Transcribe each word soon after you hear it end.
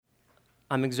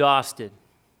I'm exhausted.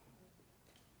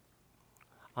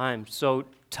 I'm so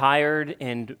tired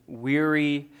and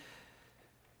weary.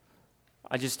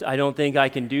 I don't think I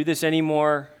can do this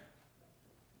anymore.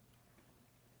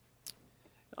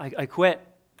 I quit.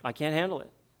 I can't handle it.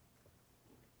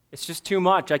 It's just too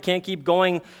much. I can't keep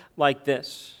going like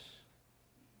this.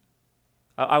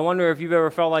 I wonder if you've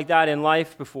ever felt like that in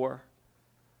life before.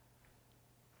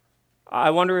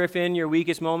 I wonder if in your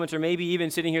weakest moments, or maybe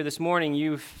even sitting here this morning,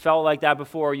 you've felt like that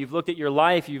before. You've looked at your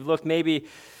life, you've looked maybe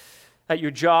at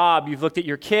your job, you've looked at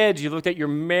your kids, you've looked at your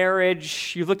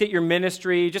marriage, you've looked at your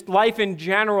ministry. Just life in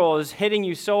general is hitting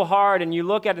you so hard, and you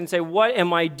look at it and say, what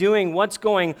am I doing? What's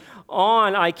going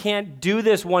on? I can't do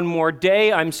this one more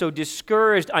day. I'm so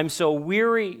discouraged. I'm so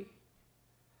weary.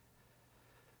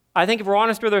 I think if we're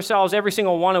honest with ourselves, every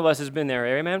single one of us has been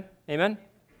there. Amen? Amen?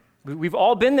 We've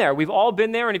all been there. We've all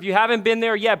been there, and if you haven't been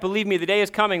there yet, believe me, the day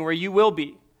is coming where you will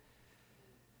be.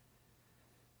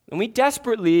 And we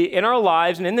desperately, in our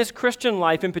lives, and in this Christian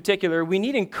life in particular, we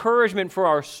need encouragement for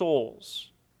our souls.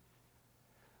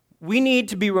 We need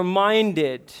to be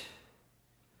reminded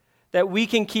that we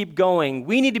can keep going.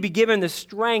 We need to be given the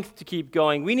strength to keep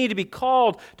going. We need to be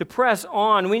called to press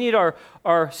on. We need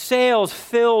our sails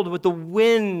filled with the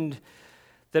wind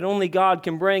that only God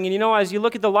can bring. And as you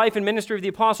look at the life and ministry of the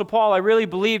Apostle Paul, I really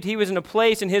believed he was in a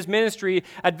place in his ministry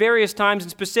at various times,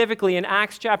 and specifically in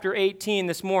Acts chapter 18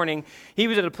 this morning, he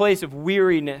was at a place of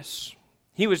weariness.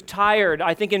 He was tired.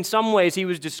 I think in some ways he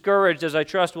was discouraged, as I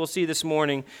trust we'll see this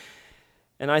morning.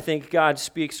 And I think God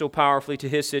speaks so powerfully to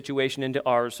his situation and to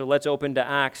ours. So let's open to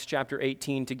Acts chapter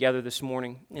 18 together this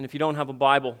morning. And if you don't have a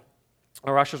Bible,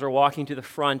 our ushers are walking to the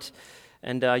front.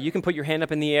 And you can put your hand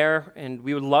up in the air, and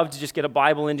we would love to just get a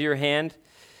Bible into your hand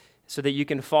so that you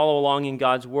can follow along in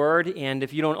God's Word. And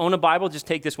if you don't own a Bible, just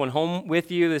take this one home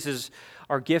with you. This is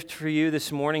our gift for you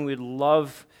this morning. We'd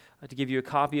love to give you a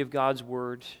copy of God's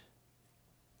Word.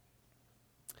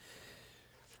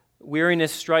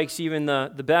 Weariness strikes even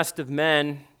the best of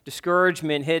men.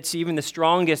 Discouragement hits even the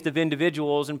strongest of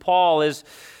individuals. And Paul is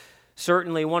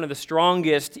certainly one of the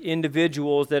strongest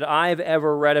individuals that I've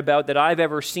ever read about, that I've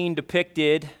ever seen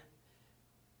depicted.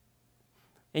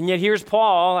 And yet here's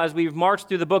Paul, as we've marched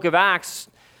through the book of Acts,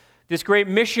 this great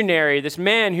missionary, this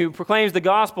man who proclaims the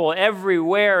gospel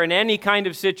everywhere in any kind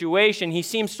of situation. He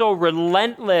seems so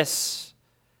relentless.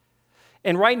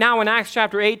 And right now in Acts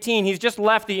chapter 18, he's just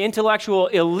left the intellectual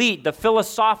elite, the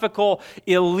philosophical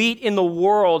elite in the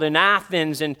world in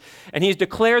Athens, and he's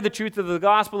declared the truth of the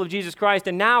gospel of Jesus Christ.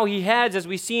 And now he heads, as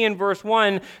we see in verse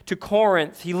 1, to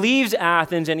Corinth. He leaves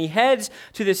Athens and he heads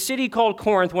to this city called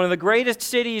Corinth, one of the greatest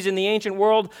cities in the ancient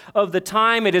world of the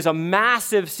time. It is a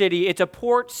massive city. It's a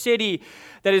port city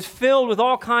that is filled with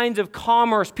all kinds of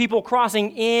commerce, people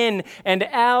crossing in and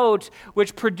out,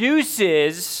 which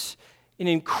produces an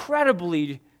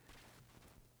incredibly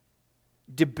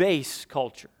debased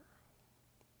culture.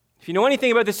 If you know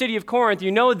anything about the city of Corinth,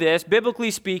 you know this. Biblically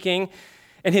speaking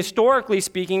and historically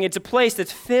speaking, it's a place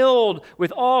that's filled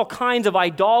with all kinds of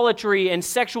idolatry and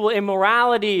sexual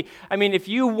immorality. I mean, if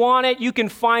you want it, you can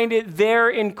find it there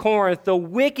in Corinth. The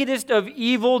wickedest of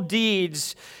evil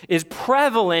deeds is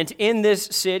prevalent in this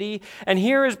city. And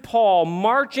here is Paul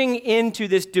marching into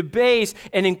this debased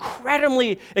and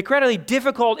incredibly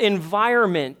difficult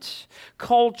environment,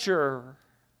 culture.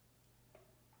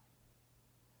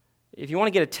 If you want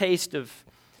to get a taste of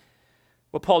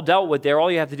what Paul dealt with there, all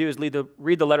you have to do is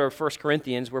read the letter of 1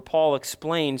 Corinthians, where Paul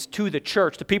explains to the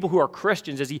church, to people who are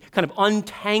Christians, as he kind of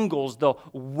untangles the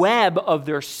web of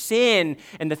their sin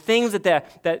and the things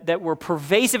that were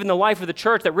pervasive in the life of the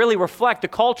church that really reflect the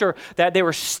culture that they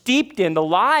were steeped in, the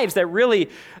lives that really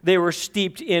they were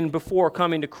steeped in before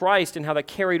coming to Christ, and how that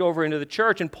carried over into the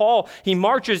church. And Paul, he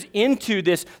marches into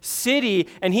this city,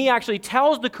 and he actually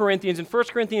tells the Corinthians in 1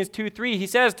 Corinthians 2:3, he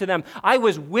says to them, I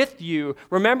was with you.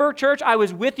 Remember, church, I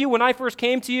was with you when I first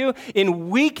came to you in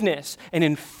weakness and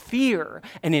in fear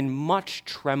and in much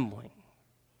trembling.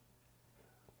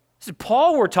 This is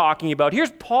Paul we're talking about.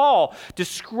 Here's Paul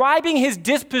describing his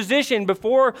disposition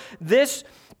before this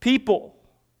people.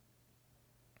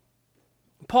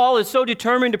 Paul is so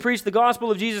determined to preach the gospel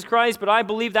of Jesus Christ, but I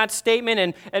believe that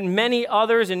statement and many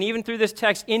others, and even through this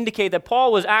text, indicate that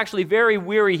Paul was actually very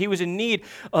weary. He was in need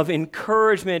of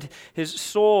encouragement. His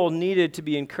soul needed to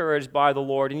be encouraged by the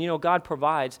Lord. And God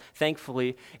provides,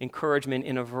 thankfully, encouragement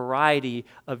in a variety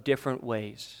of different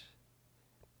ways.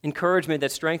 Encouragement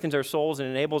that strengthens our souls and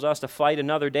enables us to fight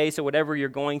another day. So whatever you're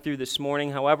going through this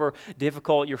morning, however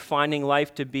difficult you're finding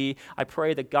life to be, I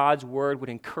pray that God's word would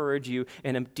encourage you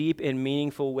in a deep and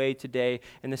meaningful way today,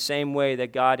 in the same way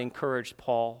that God encouraged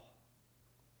Paul.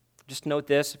 Just note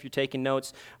this if you're taking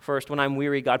notes. First, when I'm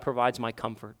weary, God provides my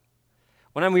comfort.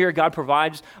 When I'm weary, God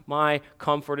provides my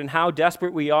comfort, and how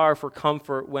desperate we are for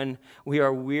comfort when we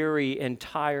are weary and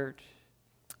tired.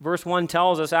 Verse 1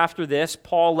 tells us after this,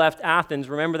 Paul left Athens.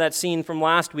 Remember that scene from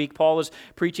last week? Paul was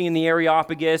preaching in the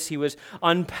Areopagus. He was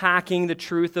unpacking the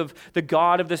truth of the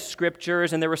God of the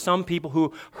Scriptures, and there were some people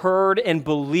who heard and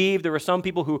believed. There were some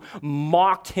people who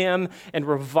mocked him and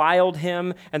reviled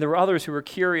him, and there were others who were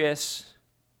curious.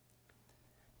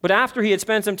 But after he had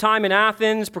spent some time in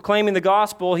Athens proclaiming the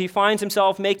gospel, he finds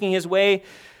himself making his way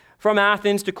from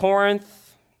Athens to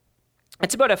Corinth.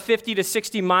 It's about a 50 to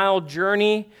 60 mile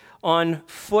journey on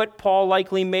foot. Paul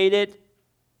likely made it.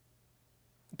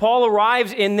 Paul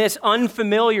arrives in this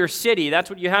unfamiliar city.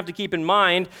 That's what you have to keep in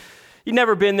mind. He'd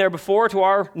never been there before, to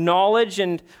our knowledge,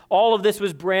 and all of this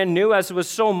was brand new, as was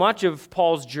so much of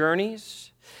Paul's journeys.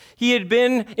 He had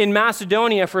been in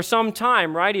Macedonia for some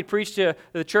time, right? He had preached to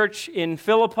the church in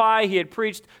Philippi. He had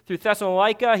preached through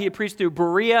Thessalonica. He had preached through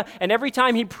Berea. And every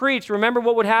time he preached, remember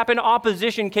what would happen?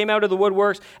 Opposition came out of the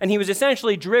woodworks, and he was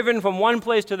essentially driven from one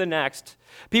place to the next.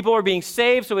 People are being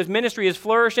saved, so his ministry is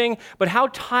flourishing. But how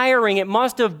tiring it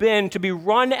must have been to be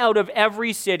run out of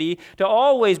every city, to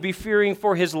always be fearing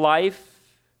for his life.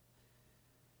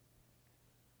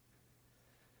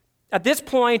 At this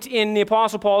point in the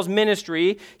Apostle Paul's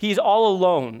ministry, he's all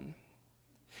alone.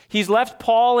 He's left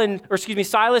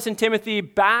Silas and Timothy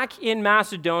back in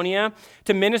Macedonia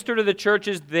to minister to the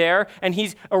churches there, and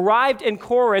he's arrived in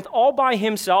Corinth all by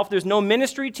himself. There's no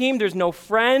ministry team, there's no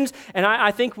friends, and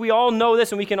I think we all know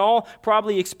this, and we can all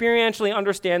probably experientially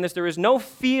understand this. There is no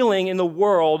feeling in the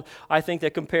world, I think,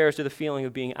 that compares to the feeling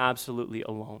of being absolutely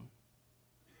alone.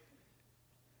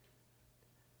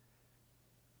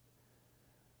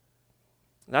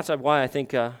 That's why I think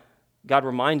God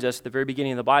reminds us at the very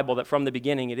beginning of the Bible that from the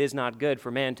beginning it is not good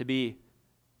for man to be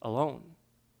alone.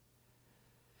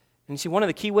 And you see, one of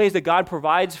the key ways that God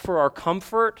provides for our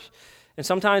comfort, and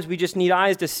sometimes we just need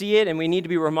eyes to see it and we need to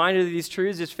be reminded of these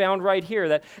truths, is found right here,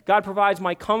 that God provides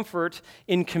my comfort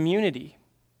in community.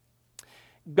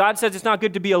 God says it's not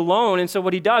good to be alone, and so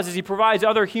what he does is he provides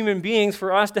other human beings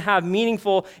for us to have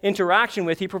meaningful interaction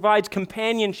with. He provides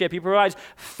companionship, he provides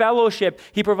fellowship,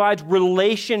 he provides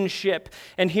relationship.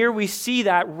 And here we see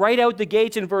that right out the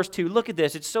gates in verse 2. Look at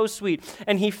this, it's so sweet.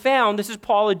 And he found, this is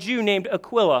Paul, a Jew named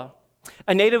Aquila,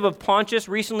 a native of Pontus,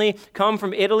 recently come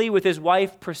from Italy with his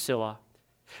wife Priscilla,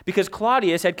 because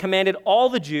Claudius had commanded all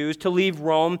the Jews to leave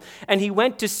Rome, and he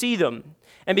went to see them.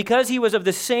 And because he was of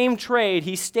the same trade,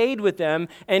 he stayed with them,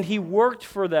 and he worked,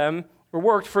 for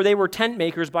they were tent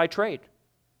makers by trade.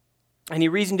 And he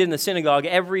reasoned in the synagogue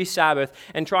every Sabbath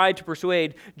and tried to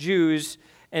persuade Jews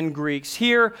and Greeks.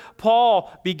 Here,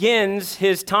 Paul begins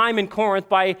his time in Corinth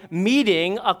by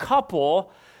meeting a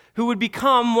couple who would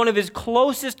become one of his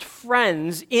closest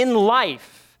friends in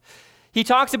life. He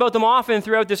talks about them often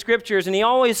throughout the Scriptures, and he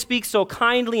always speaks so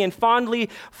kindly and fondly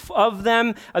of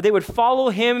them. They would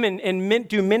follow him and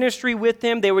do ministry with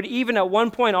him. They would even at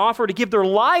one point offer to give their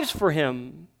lives for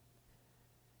him.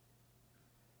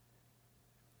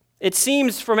 It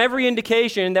seems from every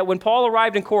indication that when Paul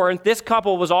arrived in Corinth, this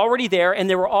couple was already there, and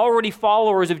they were already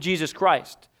followers of Jesus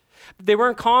Christ. They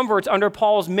weren't converts under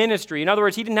Paul's ministry. In other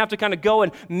words, he didn't have to kind of go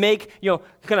and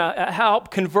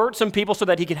help convert some people so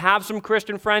that he could have some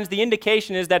Christian friends. The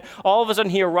indication is that all of a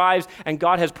sudden he arrives and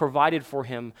God has provided for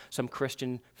him some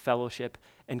Christian fellowship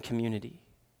and community.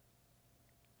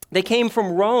 They came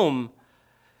from Rome,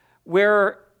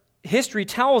 where history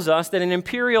tells us that an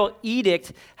imperial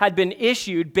edict had been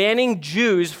issued banning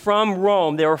Jews from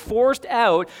Rome. They were forced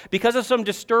out because of some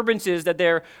disturbances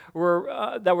that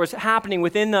was happening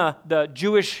within the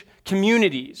Jewish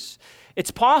communities.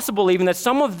 It's possible even that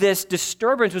some of this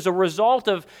disturbance was a result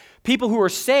of people who were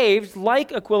saved,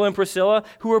 like Aquila and Priscilla,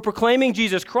 who were proclaiming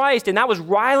Jesus Christ, and that was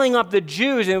riling up the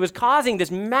Jews, and it was causing this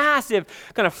massive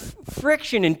kind of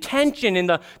friction and tension in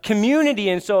the community.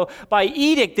 And so by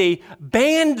edict, they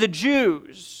banned the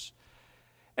Jews.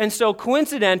 And so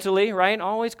coincidentally, right,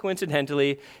 always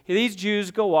coincidentally, these Jews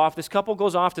go off, this couple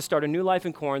goes off to start a new life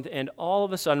in Corinth, and all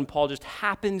of a sudden, Paul just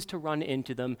happens to run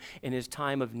into them in his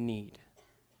time of need.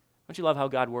 Don't you love how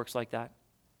God works like that?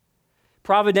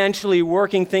 Providentially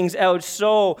working things out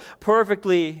so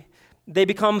perfectly They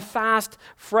become fast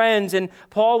friends, and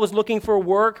Paul was looking for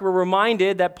work. We're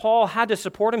reminded that Paul had to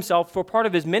support himself for part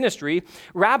of his ministry.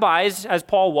 Rabbis, as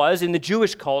Paul was in the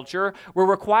Jewish culture, were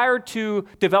required to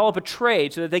develop a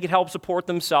trade so that they could help support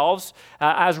themselves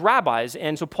as rabbis.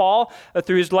 And so Paul,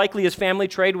 through his family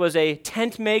trade, was a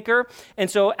tent maker. And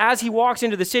so as he walks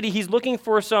into the city, he's looking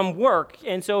for some work.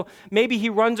 And so maybe he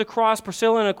runs across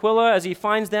Priscilla and Aquila as he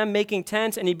finds them making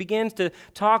tents, and he begins to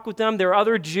talk with them. They're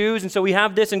other Jews, and so we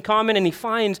have this in common. And he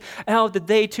finds out that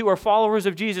they too are followers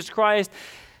of Jesus Christ.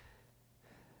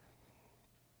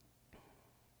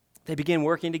 They begin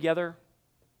working together.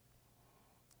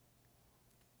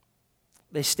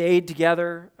 They stayed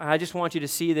together. I just want you to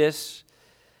see this,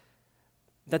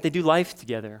 that they do life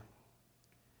together.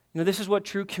 This is what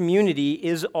true community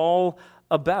is all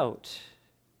about.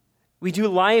 We do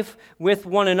life with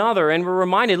one another, and we're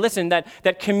reminded, listen,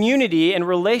 that community and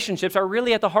relationships are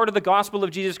really at the heart of the gospel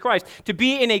of Jesus Christ. To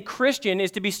be in a Christian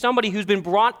is to be somebody who's been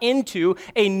brought into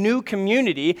a new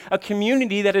community, a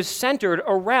community that is centered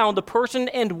around the person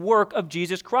and work of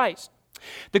Jesus Christ.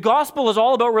 The gospel is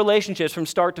all about relationships from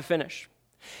start to finish.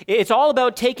 It's all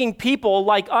about taking people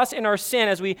like us in our sin,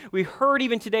 as we heard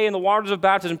even today in the waters of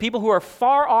baptism, people who are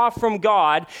far off from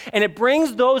God, and it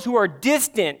brings those who are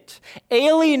distant,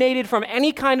 alienated from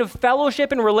any kind of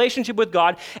fellowship and relationship with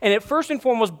God, and it first and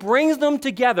foremost brings them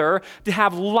together to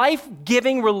have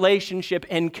life-giving relationship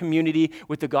and community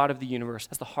with the God of the universe.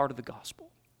 That's the heart of the gospel.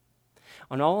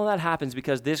 And all of that happens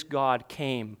because this God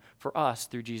came for us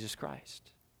through Jesus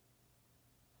Christ.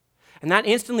 And that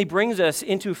instantly brings us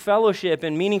into fellowship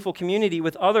and meaningful community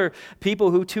with other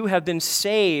people who too have been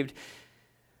saved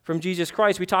from Jesus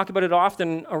Christ. We talk about it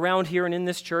often around here and in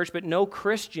this church, but no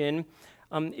Christian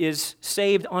is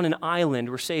saved on an island.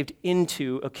 We're saved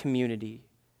into a community.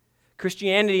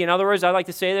 Christianity, in other words, I like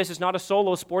to say this, is not a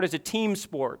solo sport, it's a team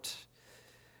sport.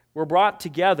 We're brought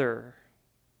together.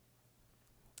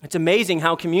 It's amazing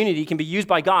how community can be used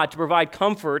by God to provide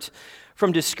comfort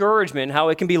from discouragement, how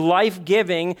it can be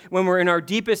life-giving when we're in our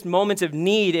deepest moments of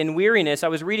need and weariness. I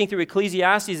was reading through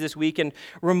Ecclesiastes this week and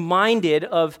reminded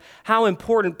of how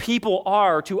important people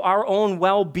are to our own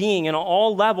well-being in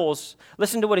all levels.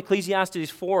 Listen to what Ecclesiastes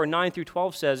 4, 9 through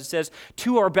 12 says. It says,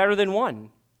 2 are better than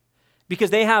 1, because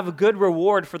they have a good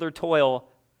reward for their toil.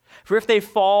 For if they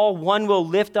fall, one will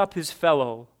lift up his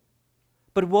fellow.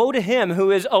 But woe to him who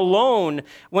is alone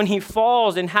when he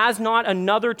falls and has not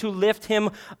another to lift him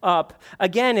up.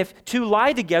 Again, if two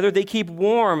lie together, they keep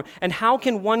warm. And how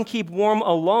can one keep warm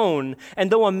alone? And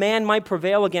though a man might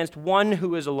prevail against one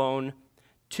who is alone,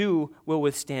 2 will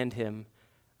withstand him.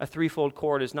 A threefold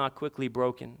cord is not quickly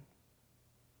broken.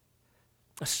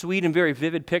 A sweet and very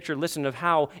vivid picture, listen, of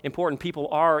how important people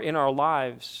are in our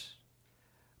lives.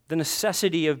 The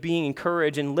necessity of being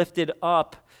encouraged and lifted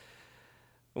up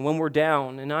when we're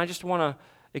down. And I just want to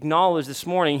acknowledge this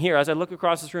morning here, as I look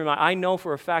across this room, I know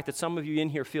for a fact that some of you in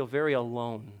here feel very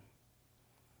alone.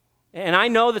 And I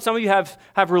know that some of you have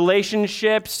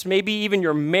relationships, maybe even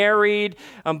you're married,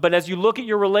 but as you look at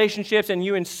your relationships and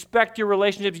you inspect your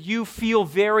relationships, you feel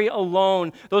very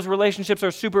alone. Those relationships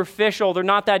are superficial. They're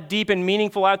not that deep and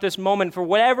meaningful at this moment. For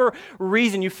whatever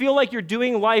reason, you feel like you're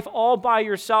doing life all by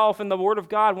yourself, and the Word of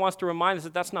God wants to remind us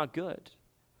that that's not good.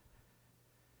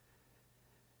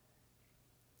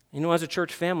 As a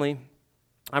church family,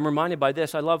 I'm reminded by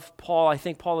this. I love Paul. I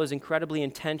think Paul is incredibly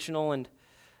intentional, and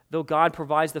though God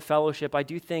provides the fellowship, I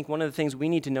do think one of the things we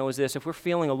need to know is this. If we're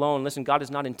feeling alone, listen, God has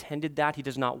not intended that. He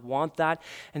does not want that.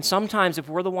 And sometimes if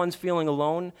we're the ones feeling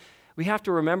alone, we have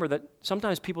to remember that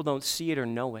sometimes people don't see it or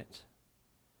know it.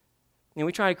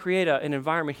 We try to create an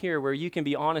environment here where you can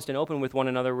be honest and open with one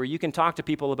another, where you can talk to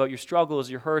people about your struggles,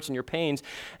 your hurts, and your pains.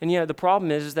 And the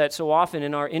problem is that so often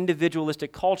in our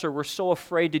individualistic culture, we're so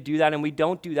afraid to do that, and we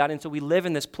don't do that, and so we live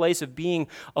in this place of being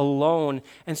alone.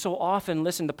 And so often,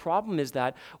 listen, the problem is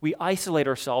that we isolate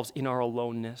ourselves in our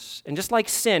aloneness. And just like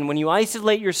sin, when you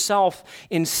isolate yourself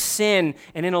in sin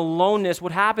and in aloneness,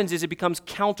 what happens is it becomes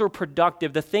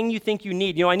counterproductive. The thing you think you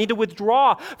need, I need to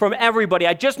withdraw from everybody.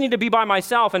 I just need to be by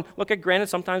myself. And look at granted,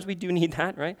 sometimes we do need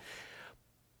that, right?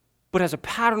 But as a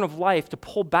pattern of life, to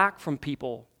pull back from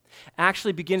people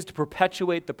actually begins to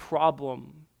perpetuate the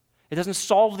problem. It doesn't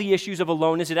solve the issues of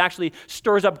aloneness. It actually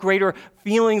stirs up greater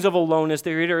feelings of aloneness,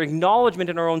 the greater acknowledgement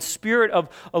in our own spirit of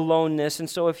aloneness. And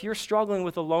so if you're struggling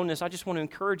with aloneness, I just want to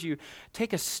encourage you,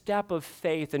 take a step of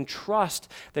faith and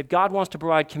trust that God wants to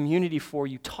provide community for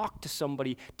you. Talk to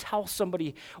somebody. Tell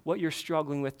somebody what you're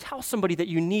struggling with. Tell somebody that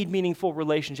you need meaningful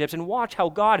relationships, and watch how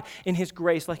God, in His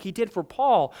grace, like He did for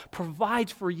Paul,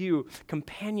 provides for you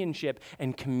companionship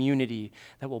and community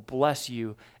that will bless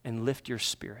you and lift your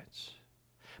spirits.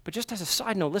 But just as a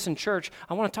side note, listen, church,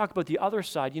 I want to talk about the other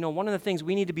side. One of the things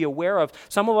we need to be aware of,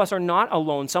 some of us are not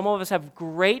alone. Some of us have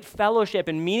great fellowship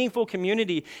and meaningful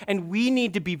community, and we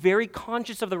need to be very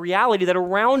conscious of the reality that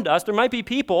around us, there might be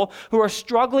people who are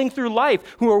struggling through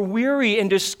life, who are weary and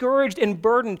discouraged and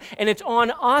burdened, and it's on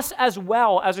us as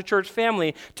well as a church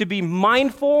family to be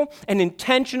mindful and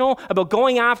intentional about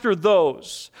going after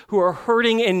those who are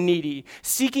hurting and needy,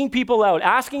 seeking people out,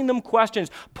 asking them questions,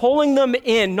 pulling them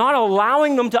in, not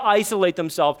allowing them to isolate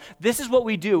themselves. This is what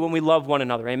we do when we love one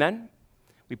another, amen?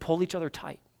 We pull each other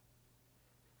tight.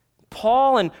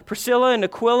 Paul and Priscilla and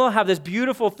Aquila have this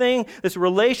beautiful thing, this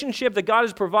relationship that God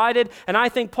has provided, and I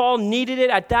think Paul needed it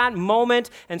at that moment,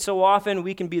 and so often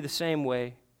we can be the same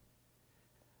way.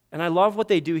 And I love what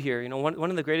they do here. One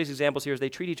of the greatest examples here is they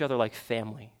treat each other like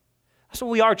family. That's what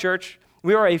we are, church.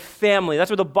 We are a family. That's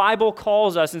what the Bible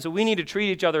calls us, and so we need to treat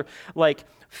each other like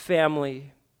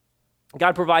family.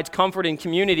 God provides comfort in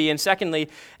community, and secondly,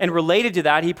 and related to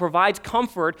that, he provides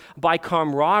comfort by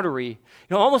camaraderie.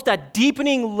 Almost that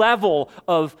deepening level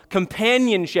of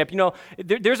companionship.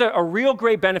 There's a real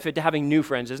great benefit to having new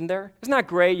friends, isn't there? Isn't that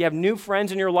great? You have new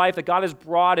friends in your life that God has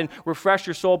brought and refreshed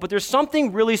your soul, but there's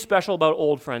something really special about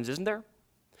old friends, isn't there?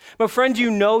 But friends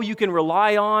you can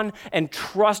rely on and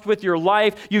trust with your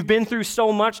life. You've been through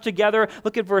so much together.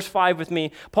 Look at verse 5 with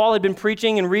me. Paul had been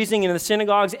preaching and reasoning in the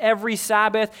synagogues every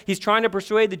Sabbath. He's trying to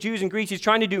persuade the Jews and Greeks. He's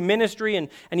trying to do ministry, and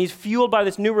he's fueled by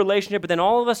this new relationship. But then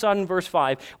all of a sudden, verse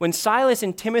 5, when Silas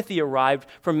and Timothy arrived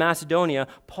from Macedonia,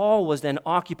 Paul was then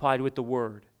occupied with the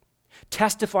word,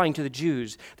 testifying to the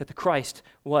Jews that the Christ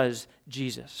was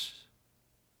Jesus.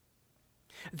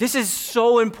 This is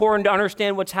so important to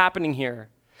understand what's happening here.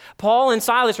 Paul and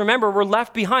Silas, remember, were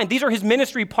left behind. These are his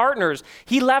ministry partners.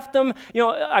 He left them,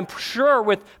 I'm sure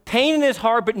with pain in his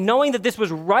heart, but knowing that this was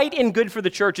right and good for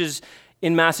the churches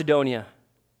in Macedonia.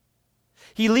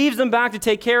 He leaves them back to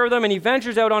take care of them, and he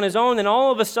ventures out on his own, and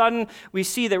all of a sudden, we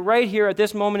see that right here at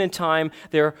this moment in time,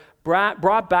 they're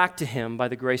brought back to him by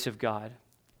the grace of God.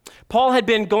 Paul had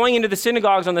been going into the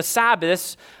synagogues on the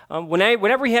Sabbaths.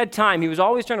 Whenever he had time, he was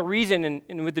always trying to reason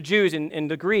with the Jews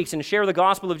and the Greeks and share the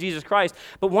gospel of Jesus Christ.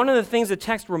 But one of the things the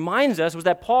text reminds us was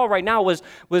that Paul right now was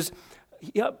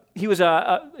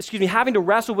having to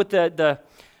wrestle with the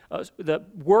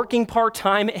working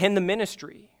part-time and the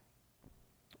ministry.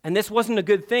 And this wasn't a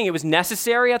good thing. It was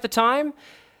necessary at the time,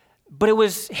 but it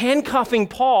was handcuffing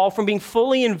Paul from being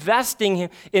fully invested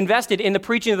in the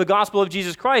preaching of the gospel of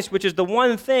Jesus Christ, which is the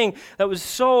one thing that was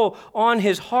so on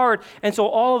his heart. And so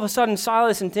all of a sudden,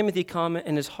 Silas and Timothy come,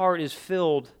 and his heart is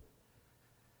filled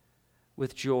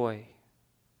with joy.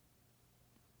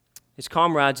 His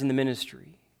comrades in the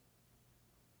ministry.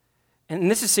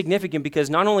 And this is significant because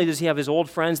not only does he have his old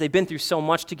friends, they've been through so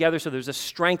much together, so there's a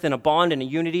strength and a bond and a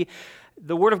unity.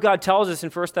 The Word of God tells us in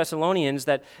 1 Thessalonians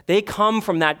that they come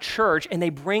from that church and they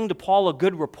bring to Paul a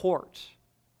good report.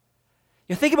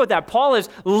 Think about that. Paul has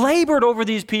labored over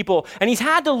these people, and he's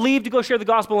had to leave to go share the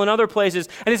gospel in other places,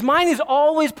 and his mind is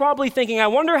always probably thinking, I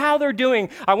wonder how they're doing.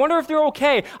 I wonder if they're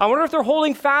okay. I wonder if they're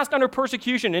holding fast under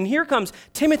persecution. And here comes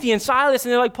Timothy and Silas,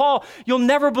 and they're like, Paul, you'll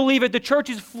never believe it. The church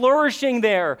is flourishing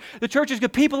there. The church is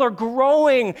good. People are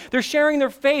growing. They're sharing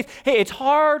their faith. Hey, it's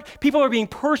hard. People are being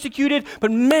persecuted,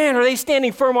 but man, are they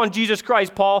standing firm on Jesus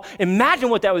Christ, Paul. Imagine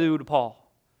what that would do to Paul.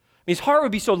 His heart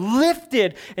would be so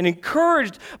lifted and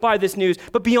encouraged by this news.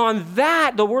 But beyond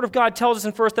that, the Word of God tells us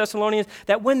in 1 Thessalonians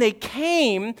that when they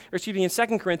came, in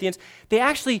 2 Corinthians, they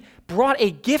actually brought a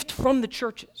gift from the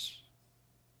churches.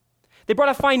 They brought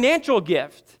a financial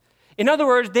gift. In other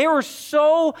words, they were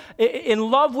so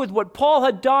in love with what Paul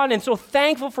had done and so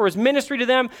thankful for his ministry to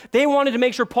them, they wanted to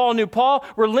make sure Paul knew, Paul,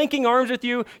 we're linking arms with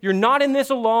you. You're not in this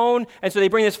alone. And so they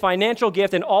bring this financial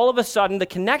gift, and all of a sudden, the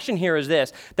connection here is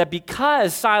this, that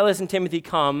because Silas and Timothy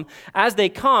come, as they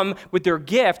come with their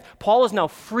gift, Paul is now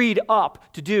freed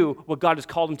up to do what God has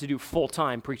called him to do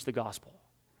full-time, preach the gospel.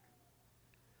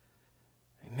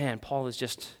 Man, Paul is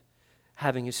just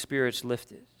having his spirits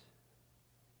lifted.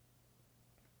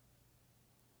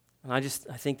 And I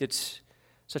think that's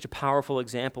such a powerful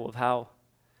example of how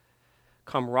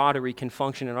camaraderie can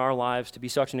function in our lives to be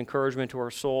such an encouragement to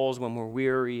our souls when we're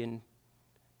weary and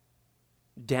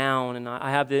down. And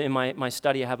I have in my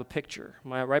study, I have a picture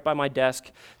right by my desk.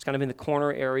 It's kind of in the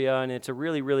corner area, and it's a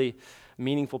really, really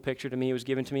meaningful picture to me. It was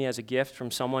given to me as a gift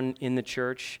from someone in the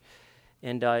church,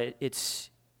 and it's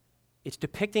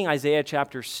depicting Isaiah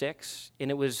chapter 6,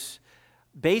 and it was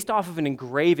based off of an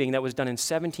engraving that was done in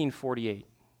 1748.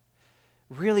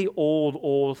 really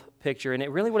old picture.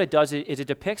 And what it does is it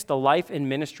depicts the life and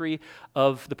ministry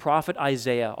of the prophet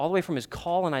Isaiah, all the way from his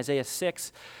call in Isaiah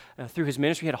 6 through his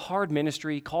ministry. He had a hard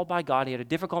ministry, called by God. He had a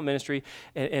difficult ministry.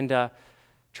 And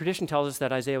tradition tells us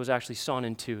that Isaiah was actually sawn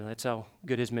in two. That's how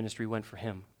good his ministry went for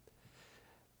him.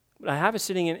 But I have it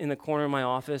sitting in the corner of my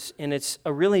office, and it's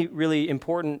a really, really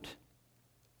important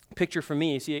picture for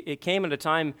me. See, it came at a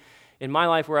time in my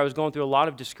life where I was going through a lot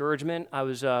of discouragement. I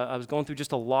was going through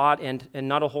just a lot, and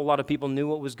not a whole lot of people knew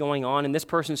what was going on, and this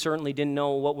person certainly didn't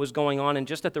know what was going on, and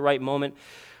just at the right moment,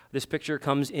 this picture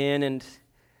comes in, and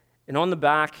on the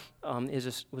back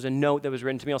was a note that was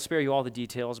written to me. I'll spare you all the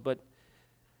details, but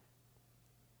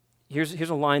here's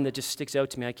a line that just sticks out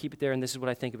to me. I keep it there, and this is what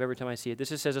I think of every time I see it. This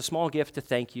says, "A small gift to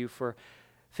thank you for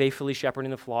faithfully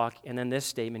shepherding the flock," and then this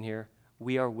statement here,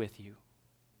 "We are with you."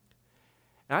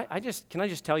 And can I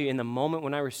just tell you, in the moment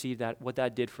when I received that, what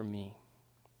that did for me?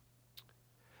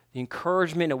 The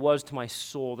encouragement it was to my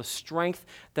soul, the strength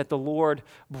that the Lord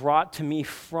brought to me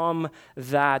from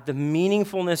that, the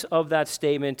meaningfulness of that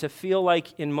statement, to feel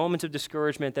like in moments of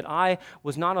discouragement that I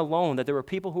was not alone, that there were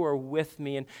people who were with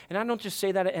me. And I don't just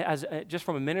say that as just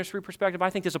from a ministry perspective. I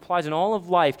think this applies in all of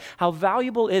life. How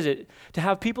valuable is it to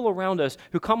have people around us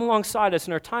who come alongside us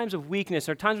in our times of weakness,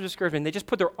 our times of discouragement. They just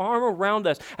put their arm around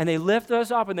us and they lift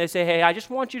us up and they say, "Hey, I just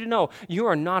want you to know you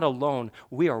are not alone.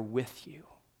 We are with you."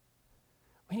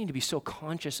 We need to be so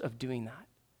conscious of doing that.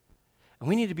 And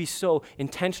we need to be so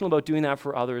intentional about doing that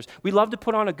for others. We love to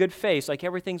put on a good face like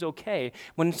everything's okay,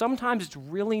 when sometimes it's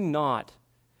really not.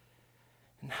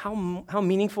 And how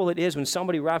meaningful it is when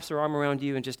somebody wraps their arm around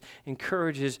you and just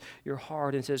encourages your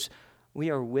heart and says, "We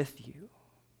are with you."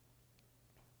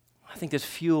 I think this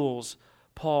fuels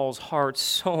Paul's heart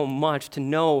so much to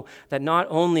know that not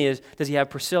only does he have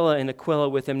Priscilla and Aquila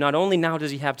with him, not only now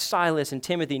does he have Silas and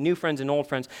Timothy, new friends and old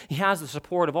friends, he has the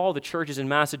support of all the churches in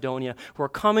Macedonia who are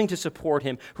coming to support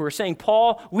him, who are saying,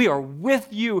 "Paul, we are with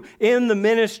you in the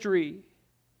ministry."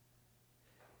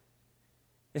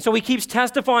 And so he keeps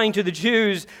testifying to the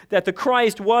Jews that the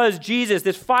Christ was Jesus.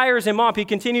 This fires him up. He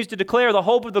continues to declare the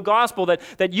hope of the gospel,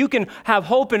 that you can have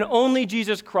hope in only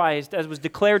Jesus Christ, as was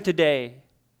declared today.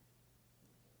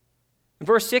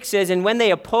 Verse 6 says, "And when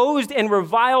they opposed and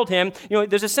reviled him,"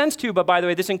 there's a sense too, but by the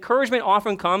way, this encouragement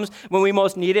often comes when we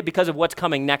most need it because of what's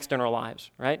coming next in our lives,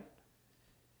 right?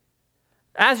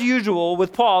 As usual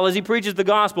with Paul, as he preaches the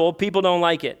gospel, people don't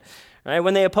like it. Right?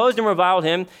 When they opposed and reviled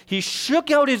him, he shook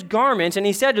out his garments and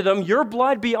he said to them, "Your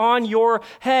blood be on your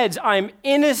heads. I'm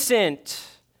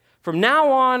innocent. From now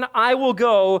on, I will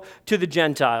go to the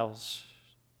Gentiles."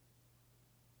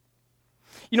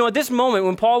 At this moment,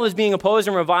 when Paul is being opposed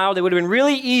and reviled, it would have been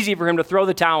really easy for him to throw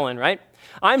the towel in, right?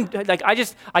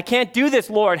 I can't do this,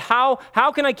 Lord. How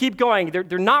can I keep going?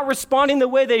 They're not responding the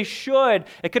way they should.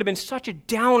 It could have been such a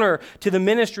downer to the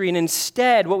ministry, and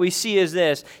instead, what we see is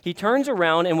this. He turns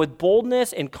around, and with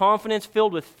boldness and confidence,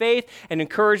 filled with faith and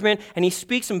encouragement, and he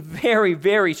speaks some very,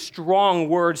 very strong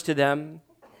words to them.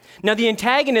 Now, the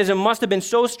antagonism must have been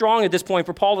so strong at this point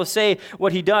for Paul to say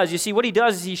what he does. You see, what he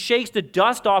does is he shakes the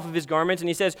dust off of his garments and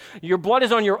he says, "Your blood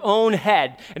is on your own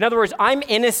head." In other words, I'm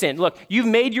innocent. Look, you've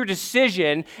made your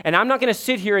decision, and I'm not going to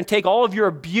sit here and take all of your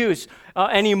abuse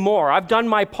anymore. I've done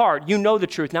my part. You know the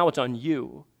truth. Now it's on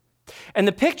you. And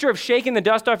the picture of shaking the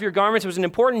dust off your garments was an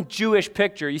important Jewish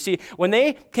picture. You see, when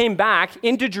they came back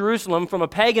into Jerusalem from a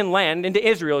pagan land, into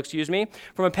Israel,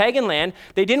 from a pagan land,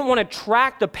 they didn't want to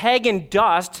track the pagan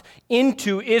dust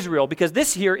into Israel, because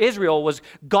this here, Israel, was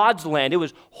God's land. It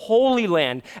was holy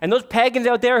land. And those pagans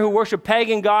out there who worship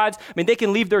pagan gods, they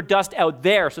can leave their dust out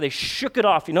there. So they shook it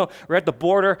off. We're at the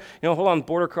border. Hold on,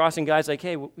 border crossing guys, like,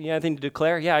 "Hey, you have anything to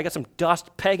declare?" "Yeah, I got some dust,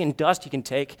 pagan dust you can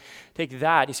take. Take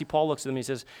that." You see, Paul looks at them and he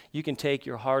says, "You can take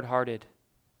your hard-hearted,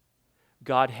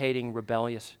 God-hating,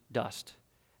 rebellious dust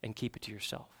and keep it to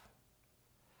yourself."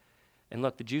 And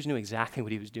look, the Jews knew exactly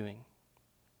what he was doing.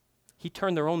 He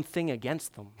turned their own thing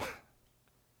against them.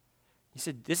 He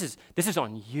said, this is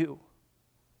on you.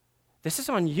 This is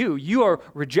on you. You are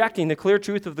rejecting the clear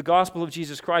truth of the gospel of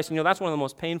Jesus Christ. And that's one of the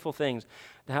most painful things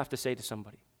to have to say to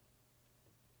somebody.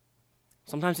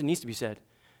 Sometimes it needs to be said,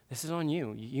 this is on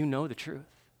you. You know the truth.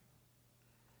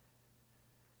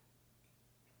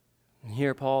 And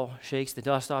here Paul shakes the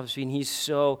dust off his feet, and he's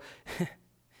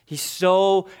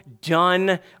so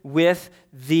done with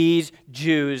these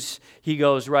Jews, he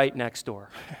goes right next door.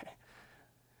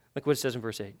 Look what it says in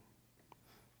verse 8.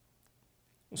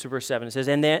 So verse 7, it says,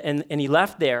 and he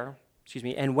left there,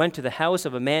 and went to the house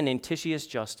of a man named Titius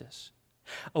Justus,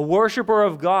 a worshiper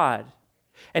of God,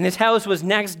 and his house was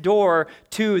next door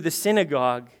to the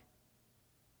synagogue.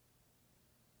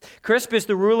 Crispus,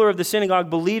 the ruler of the synagogue,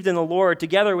 believed in the Lord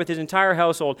together with his entire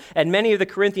household, and many of the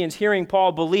Corinthians, hearing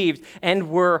Paul, believed and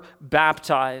were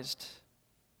baptized.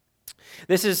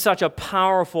 This is such a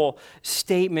powerful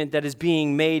statement that is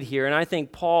being made here, and I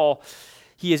think Paul,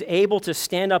 he is able to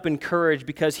stand up in courage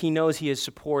because he knows he is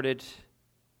supported.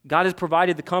 God has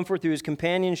provided the comfort through his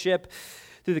companionship,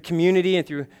 through the community, and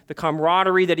through the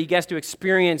camaraderie that he gets to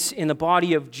experience in the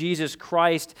body of Jesus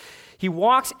Christ. He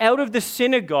walks out of the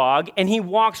synagogue and he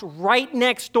walks right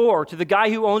next door to the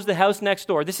guy who owns the house next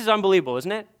door. This is unbelievable,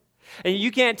 isn't it? And you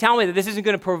can't tell me that this isn't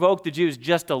going to provoke the Jews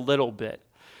just a little bit.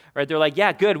 Right? They're like,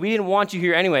 yeah, good, we didn't want you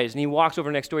here anyways. And he walks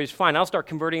over next door. He's fine, I'll start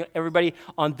converting everybody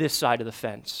on this side of the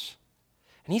fence.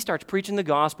 And he starts preaching the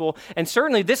gospel. And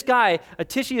certainly this guy,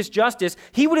 Titius Justus,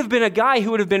 he would have been a guy who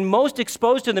would have been most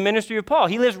exposed to the ministry of Paul.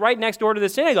 He lives right next door to the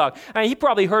synagogue. I mean, he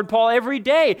probably heard Paul every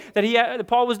day that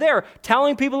Paul was there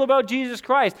telling people about Jesus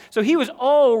Christ. So he was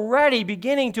already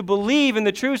beginning to believe in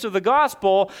the truths of the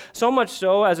gospel, so much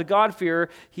so, as a God-fearer,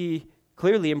 he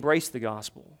clearly embraced the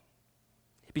gospel.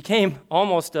 It became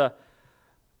almost a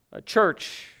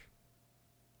church.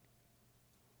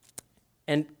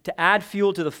 And to add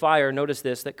fuel to the fire, notice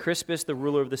this, that Crispus, the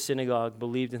ruler of the synagogue,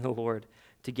 believed in the Lord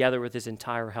together with his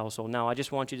entire household. Now, I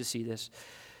just want you to see this.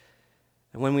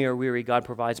 And when we are weary, God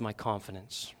provides my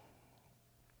confidence.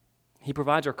 He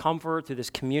provides our comfort through this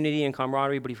community and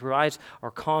camaraderie, but he provides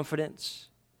our confidence.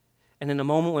 And in a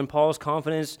moment when Paul's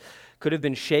confidence could have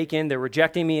been shaken, they're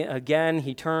rejecting me again,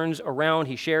 he turns around,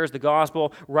 he shares the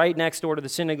gospel right next door to the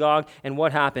synagogue, and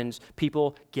what happens?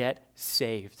 People get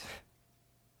saved.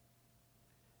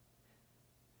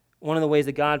 One of the ways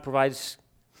that God provides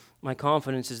my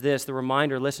confidence is this, the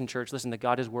reminder, listen, church, listen, that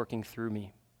God is working through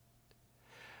me.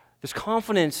 There's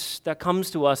confidence that comes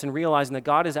to us in realizing that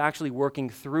God is actually working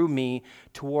through me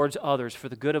towards others, for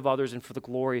the good of others and for the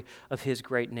glory of his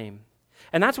great name.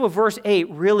 And that's what verse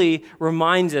 8 really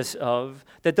reminds us of,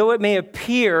 that though it may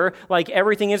appear like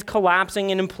everything is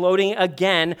collapsing and imploding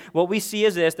again, what we see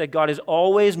is this, that God is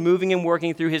always moving and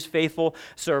working through his faithful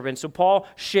servants. So Paul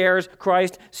shares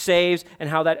Christ saves and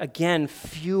how that again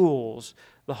fuels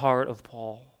the heart of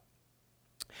Paul.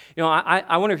 You know,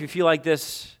 I wonder if you feel like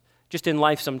this just in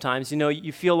life sometimes. You know,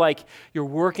 you feel like you're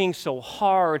working so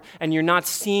hard and you're not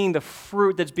seeing the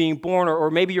fruit that's being born,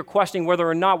 or maybe you're questioning whether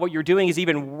or not what you're doing is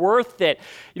even worth it.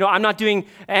 You know, I'm not doing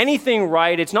anything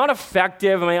right. It's not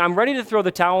effective. I mean, I'm ready to throw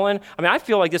the towel in. I mean, I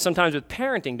feel like this sometimes with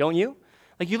parenting, don't you?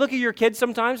 Like you look at your kids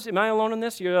sometimes, am I alone in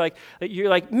this? You're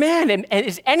like, man, and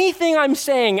is anything I'm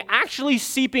saying actually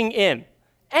seeping in?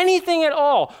 Anything at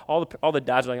all? All the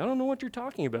dads are like, I don't know what you're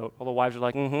talking about. All the wives are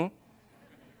like, mm-hmm.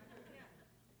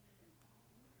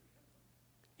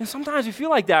 And sometimes we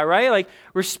feel like that, right? Like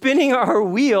we're spinning our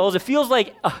wheels. It feels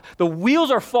like the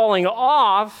wheels are falling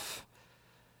off,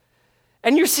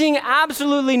 and you're seeing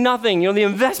absolutely nothing. You know, the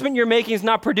investment you're making is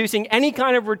not producing any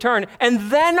kind of return.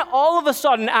 And then all of a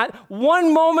sudden, at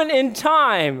one moment in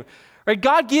time, right,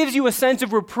 God gives you a sense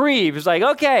of reprieve. It's like,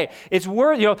 okay, it's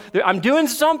worth, you know, I'm doing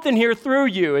something here through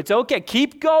you. It's okay,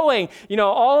 keep going. You know,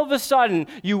 all of a sudden,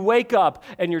 you wake up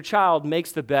and your child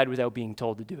makes the bed without being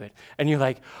told to do it. And you're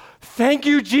like, thank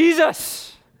you,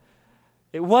 Jesus.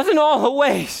 It wasn't all a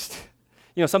waste.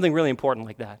 You know, something really important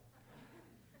like that.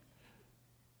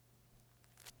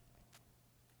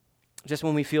 Just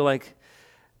when we feel like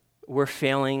we're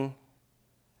failing,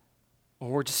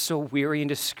 when we're just so weary and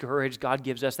discouraged, God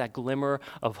gives us that glimmer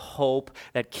of hope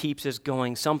that keeps us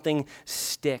going. Something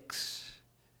sticks.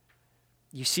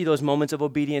 You see those moments of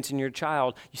obedience in your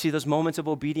child. You see those moments of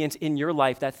obedience in your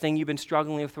life, that thing you've been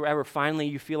struggling with forever. Finally,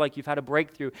 you feel like you've had a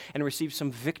breakthrough and received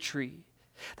some victory.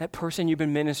 That person you've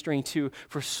been ministering to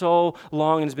for so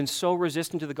long and has been so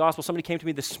resistant to the gospel. Somebody came to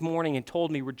me this morning and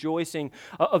told me, rejoicing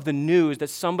of the news that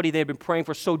somebody they had been praying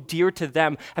for, so dear to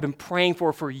them, had been praying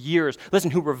for years.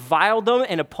 Listen, who reviled them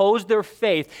and opposed their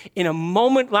faith, in a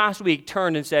moment last week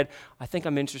turned and said, I think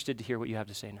I'm interested to hear what you have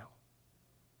to say now.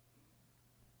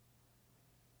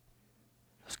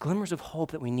 Those glimmers of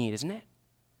hope that we need, isn't it?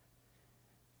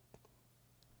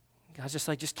 God's just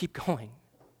like, just keep going.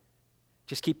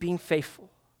 Just keep being faithful.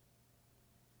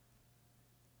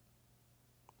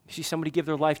 You see somebody give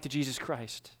their life to Jesus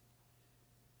Christ.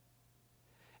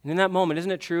 And in that moment,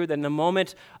 isn't it true that in the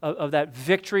moment of that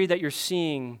victory that you're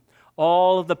seeing,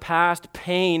 all of the past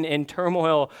pain and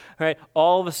turmoil, right,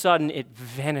 all of a sudden it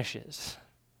vanishes.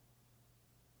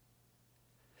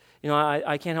 You know,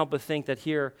 I can't help but think that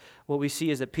here what we see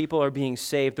is that people are being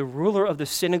saved. The ruler of the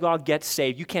synagogue gets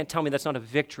saved. You can't tell me that's not a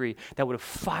victory that would have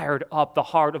fired up the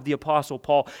heart of the Apostle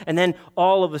Paul. And then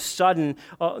all of a sudden,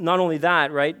 not only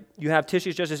that, right, you have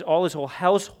Titius Justus, all his whole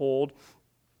household,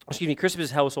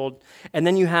 Crispus' household, and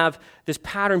then you have this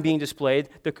pattern being displayed,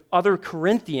 the other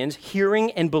Corinthians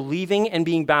hearing and believing and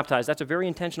being baptized. That's a very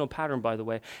intentional pattern, by the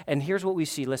way. And here's what we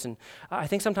see. Listen, I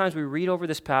think sometimes we read over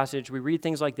this passage, we read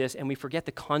things like this, and we forget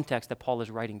the context that Paul is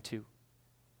writing to.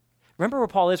 Remember where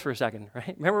Paul is for a second,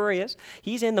 right? Remember where he is?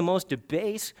 He's in the most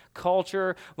debased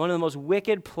culture, one of the most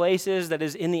wicked places that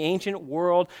is in the ancient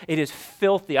world. It is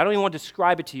filthy. I don't even want to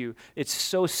describe it to you. It's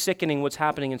so sickening what's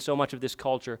happening in so much of this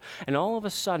culture. And all of a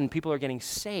sudden, people are getting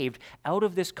saved out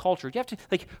of this culture. You have to,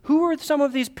 who are some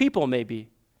of these people maybe?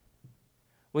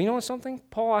 Well, you know what something?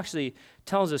 Paul actually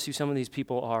tells us who some of these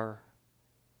people are.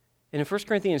 And in 1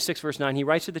 Corinthians 6, verse 9, he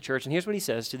writes to the church, and here's what he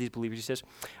says to these believers. He says,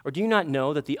 "Or do you not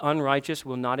know that the unrighteous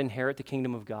will not inherit the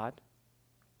kingdom of God?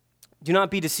 Do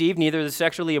not be deceived, neither the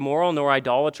sexually immoral, nor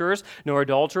idolaters, nor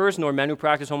adulterers, nor men who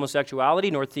practice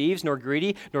homosexuality, nor thieves, nor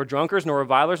greedy, nor drunkards, nor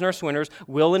revilers, nor sinners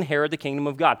will inherit the kingdom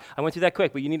of God." I went through that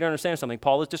quick, but you need to understand something.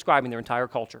 Paul is describing their entire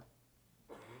culture.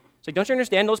 It's like, don't you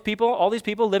understand those people, all these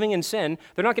people living in sin,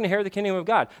 they're not going to inherit the kingdom of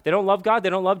God. They don't love God, they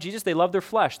don't love Jesus, they love their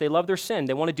flesh, they love their sin.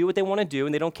 They want to do what they want to do,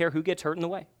 and they don't care who gets hurt in the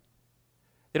way.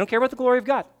 They don't care about the glory of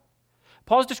God.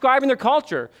 Paul's describing their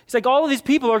culture. He's like, all of these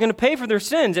people are going to pay for their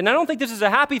sins. And I don't think this is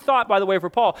a happy thought, by the way, for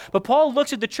Paul. But Paul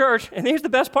looks at the church, and here's the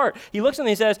best part. He looks at them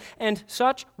and he says, "And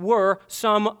such were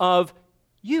some of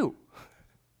you."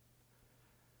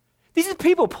 These are the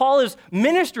people Paul is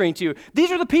ministering to.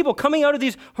 These are the people coming out of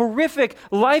these horrific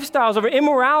lifestyles of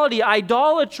immorality,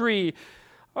 idolatry,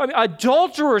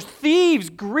 adulterers, thieves,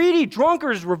 greedy,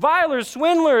 drunkards, revilers,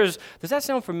 swindlers. Does that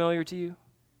sound familiar to you?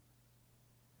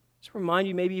 Does it remind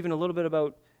you maybe even a little bit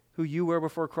about who you were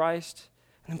before Christ?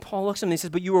 And then Paul looks at him and he says,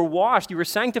 "But you were washed, you were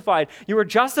sanctified, you were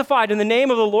justified in the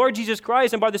name of the Lord Jesus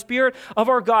Christ and by the Spirit of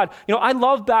our God." You know, I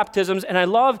love baptisms, and I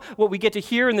love what we get to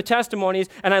hear in the testimonies,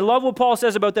 and I love what Paul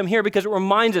says about them here because it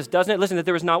reminds us, doesn't it? Listen, that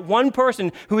there is not one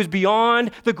person who is beyond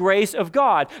the grace of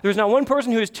God. There is not one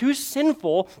person who is too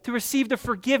sinful to receive the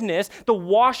forgiveness, the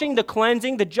washing, the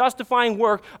cleansing, the justifying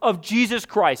work of Jesus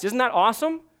Christ. Isn't that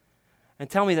awesome? And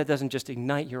tell me that doesn't just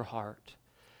ignite your heart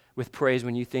with praise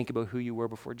when you think about who you were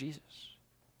before Jesus.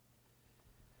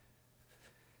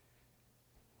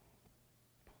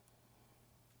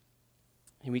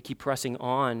 And we keep pressing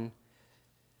on,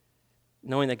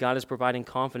 knowing that God is providing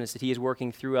confidence, that He is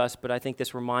working through us, but I think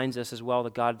this reminds us as well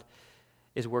that God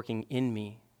is working in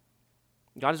me.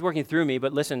 God is working through me,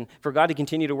 but listen, for God to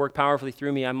continue to work powerfully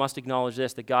through me, I must acknowledge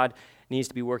this, that God needs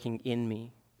to be working in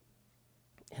me.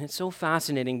 And it's so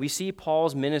fascinating. We see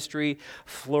Paul's ministry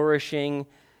flourishing,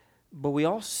 but we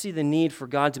also see the need for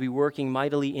God to be working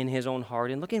mightily in his own heart.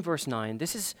 And look in verse 9.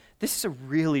 This is a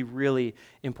really, really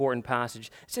important passage.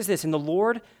 It says this, "And the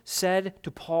Lord said to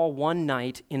Paul one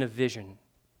night in a vision,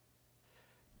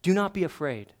 'Do not be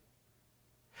afraid,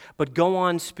 but go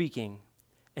on speaking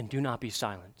and do not be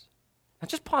silent.'" Now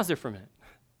just pause there for a minute.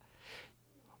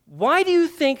 Why do you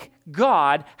think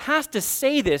God has to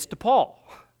say this to Paul?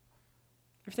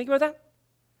 You ever think about that?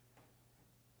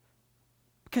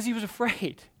 Because he was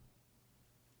afraid.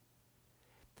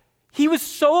 He was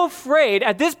so afraid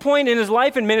at this point in his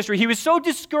life and ministry. He was so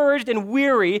discouraged and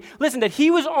weary, listen, that he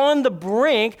was on the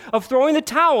brink of throwing the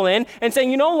towel in and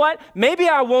saying, you know what? Maybe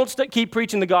I won't keep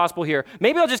preaching the gospel here.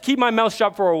 Maybe I'll just keep my mouth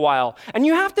shut for a while. And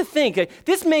you have to think,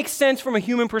 this makes sense from a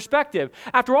human perspective.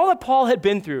 After all that Paul had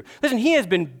been through, listen, he has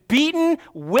been beaten,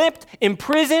 whipped,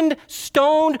 imprisoned,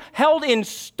 stoned, held in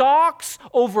stocks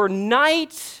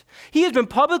overnight. He has been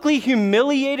publicly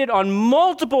humiliated on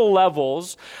multiple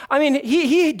levels. I mean,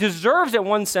 he deserves, in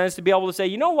one sense, to be able to say,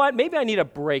 you know what, maybe I need a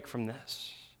break from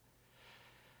this.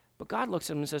 But God looks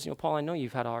at him and says, Paul, I know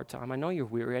you've had a hard time. I know you're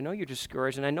weary. I know you're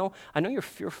discouraged. And I know you're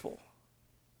fearful.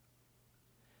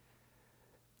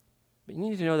 But you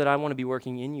need to know that I want to be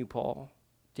working in you, Paul,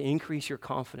 to increase your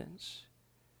confidence,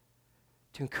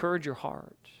 to encourage your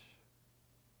heart.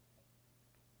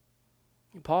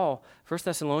 Paul, 1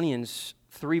 Thessalonians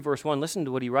 3 verse 1, listen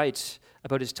to what he writes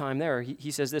about his time there. He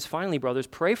says this, "Finally, brothers,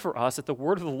 pray for us that the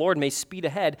word of the Lord may speed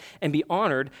ahead and be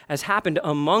honored as happened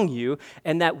among you,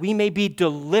 and that we may be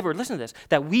delivered," listen to this,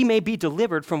 "that we may be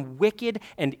delivered from wicked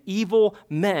and evil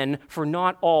men, for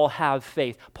not all have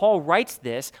faith." Paul writes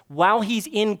this while he's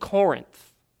in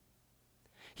Corinth.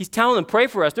 He's telling them, pray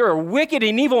for us. There are wicked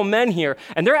and evil men here,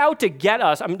 and they're out to get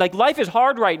us. I mean, life is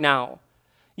hard right now.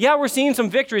 Yeah, we're seeing some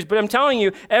victories, but I'm telling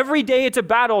you, every day it's a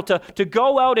battle to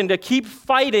go out and to keep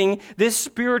fighting this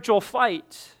spiritual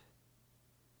fight.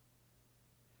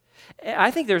 I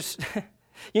think there's,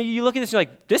 you look at this and you're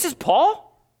like, this is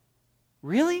Paul?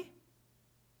 Really?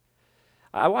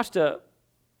 I watched a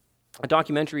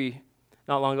documentary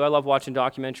not long ago. I love watching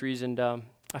documentaries, and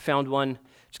I found one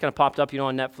Just kind of popped up,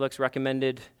 on Netflix,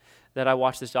 recommended that I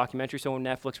watch this documentary. So when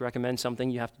Netflix recommends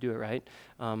something, you have to do it, right?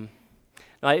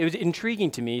 It was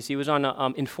intriguing to me. See, it was on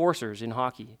enforcers in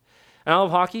hockey. And I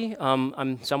love hockey.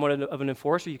 I'm somewhat of an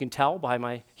enforcer. You can tell by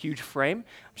my huge frame.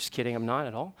 I'm just kidding. I'm not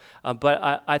at all.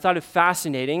 But I thought it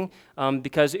fascinating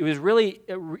because it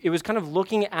was kind of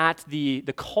looking at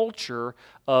the culture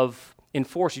of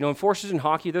enforcers. Enforcers in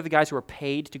hockey, they're the guys who are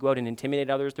paid to go out and intimidate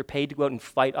others. They're paid to go out and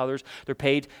fight others. They're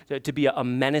paid to be a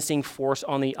menacing force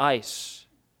on the ice.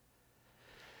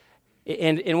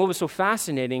 And what was so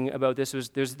fascinating about this was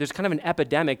there's kind of an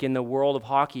epidemic in the world of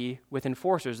hockey with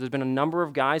enforcers. There's been a number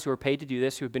of guys who are paid to do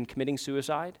this who have been committing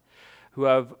suicide, who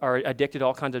are addicted to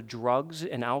all kinds of drugs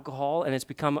and alcohol, and it's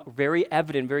become very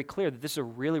evident, very clear that this is a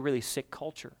really, really sick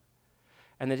culture.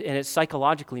 And it's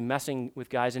psychologically messing with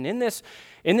guys. And in this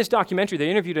documentary,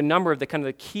 they interviewed a number of the kind of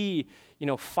the key,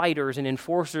 fighters and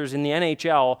enforcers in the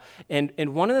NHL.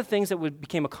 And one of the things that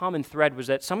became a common thread was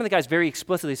that some of the guys very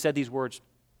explicitly said these words: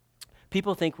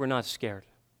 "People think we're not scared."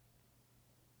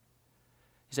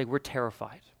 He's like, "We're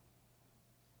terrified."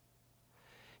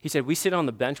 He said, "We sit on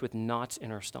the bench with knots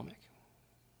in our stomach."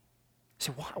 I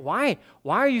said, why?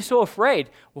 Why are you so afraid?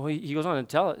 Well, he goes on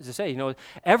to say,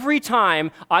 every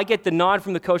time I get the nod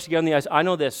from the coach to get on the ice, I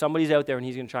know this: somebody's out there and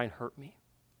he's going to try and hurt me.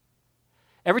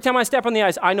 Every time I step on the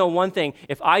ice, I know one thing: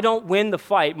 if I don't win the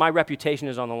fight, my reputation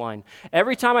is on the line.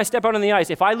 Every time I step out on the ice,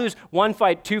 if I lose 1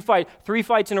 fight, 2 fights, 3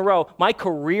 fights in a row, my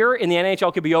career in the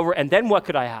NHL could be over, and then what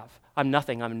could I have? I'm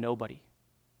nothing. I'm nobody.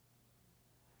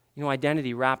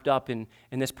 Identity wrapped up in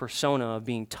this persona of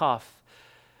being tough,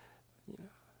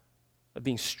 of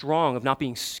being strong, of not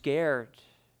being scared.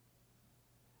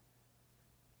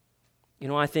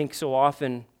 I think so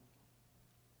often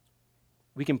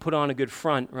we can put on a good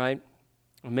front, right?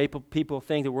 And people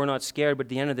think that we're not scared, but at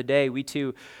the end of the day, we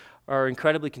too are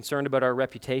incredibly concerned about our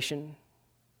reputation.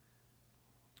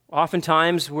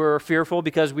 Oftentimes, we're fearful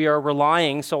because we are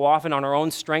relying so often on our own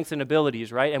strengths and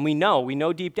abilities, right? And we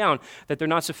know deep down that they're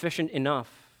not sufficient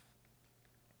enough.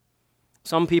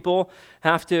 Some people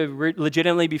have to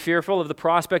legitimately be fearful of the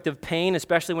prospect of pain,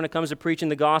 especially when it comes to preaching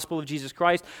the gospel of Jesus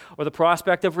Christ, or the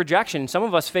prospect of rejection. Some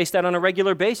of us face that on a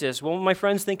regular basis. What will my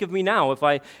friends think of me now if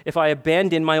I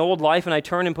abandon my old life and I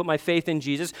turn and put my faith in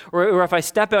Jesus? Or if I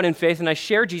step out in faith and I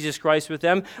share Jesus Christ with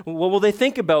them, what will they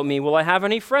think about me? Will I have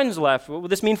any friends left? What will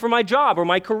this mean for my job or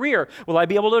my career? Will I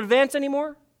be able to advance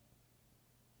anymore?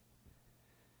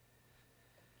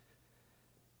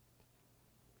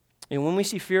 And when we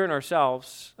see fear in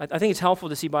ourselves, I think it's helpful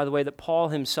to see, by the way, that Paul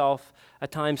himself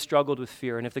at times struggled with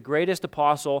fear. And if the greatest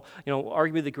apostle,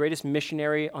 arguably the greatest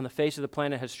missionary on the face of the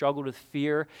planet has struggled with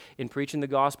fear in preaching the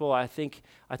gospel, I think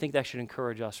that should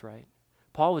encourage us, right?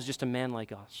 Paul was just a man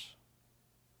like us.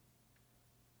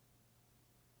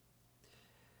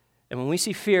 And when we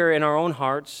see fear in our own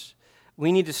hearts,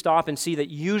 we need to stop and see that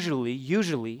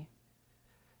usually,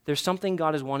 there's something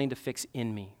God is wanting to fix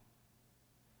in me.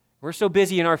 We're so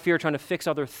busy in our fear trying to fix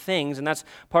other things, and that's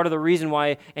part of the reason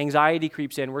why anxiety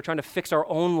creeps in. We're trying to fix our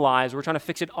own lives. We're trying to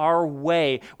fix it our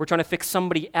way. We're trying to fix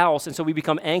somebody else, and so we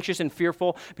become anxious and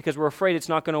fearful because we're afraid it's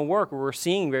not going to work. We're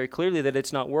seeing very clearly that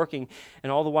it's not working,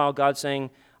 and all the while God's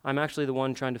saying, I'm actually the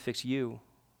one trying to fix you.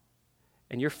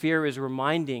 And your fear is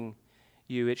reminding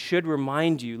you, it should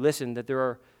remind you, listen, that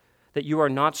you are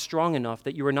not strong enough,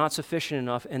 that you are not sufficient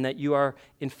enough, and that you are,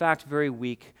 in fact, very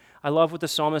weak. I love what the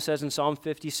psalmist says in Psalm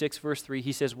 56, verse 3.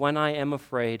 He says, when I am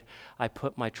afraid, I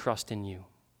put my trust in you.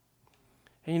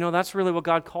 And that's really what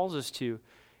God calls us to.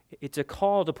 It's a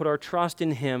call to put our trust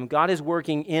in Him. God is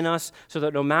working in us so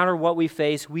that no matter what we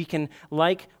face, we can,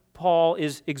 like Paul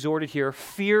is exhorted here,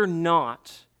 fear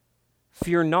not.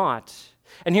 Fear not.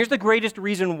 And here's the greatest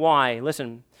reason why.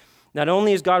 Listen. Not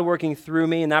only is God working through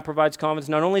me, and that provides confidence,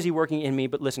 not only is He working in me,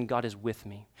 but listen, God is with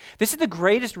me. This is the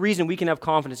greatest reason we can have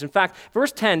confidence. In fact,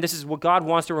 verse 10, this is what God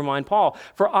wants to remind Paul.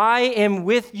 For I am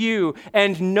with you,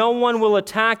 and no one will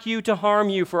attack you to harm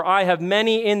you, for I have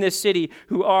many in this city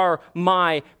who are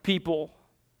my people.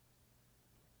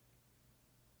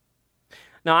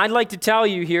 Now, I'd like to tell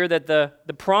you here that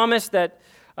the promise that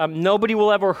nobody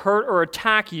will ever hurt or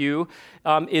attack you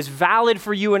is valid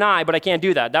for you and I, but I can't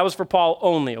do that. That was for Paul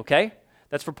only, okay?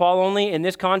 That's for Paul only in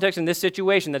this context, in this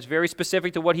situation. That's very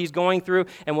specific to what he's going through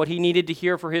and what he needed to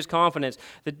hear for his confidence.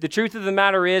 The truth of the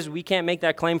matter is we can't make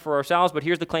that claim for ourselves, but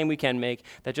here's the claim we can make,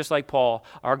 that just like Paul,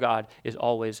 our God is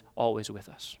always, always with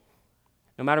us.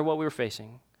 No matter what we're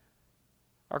facing,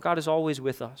 our God is always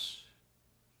with us.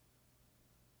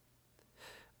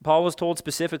 Paul was told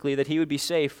specifically that he would be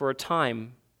safe for a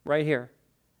time right here.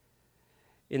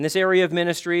 In this area of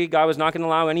ministry, God was not going to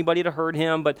allow anybody to hurt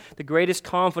him, but the greatest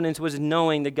confidence was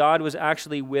knowing that God was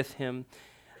actually with him.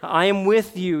 I am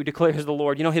with you, declares the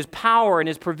Lord. His power and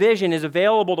his provision is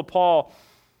available to Paul.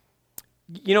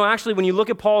 Actually, when you look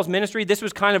at Paul's ministry, this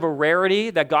was kind of a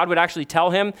rarity that God would actually tell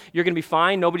him, you're going to be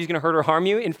fine, nobody's going to hurt or harm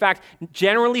you. In fact,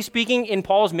 generally speaking, in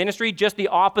Paul's ministry, just the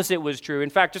opposite was true. In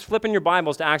fact, just flip in your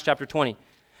Bibles to Acts chapter 20.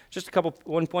 Just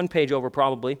one page over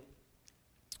probably.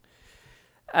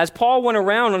 As Paul went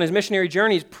around on his missionary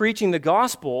journeys preaching the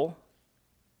gospel,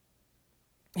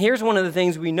 here's one of the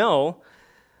things we know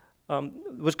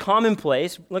was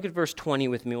commonplace. Look at verse 20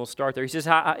 with me. We'll start there. He says,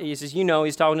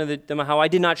 he's talking to them how I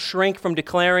did not shrink from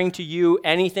declaring to you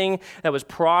anything that was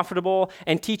profitable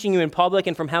and teaching you in public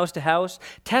and from house to house,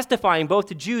 testifying both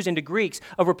to Jews and to Greeks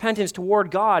of repentance toward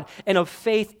God and of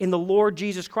faith in the Lord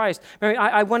Jesus Christ.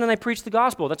 I went and I preached the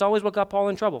gospel. That's always what got Paul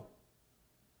in trouble.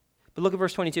 But look at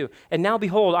verse 22. And now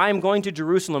behold, I am going to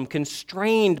Jerusalem,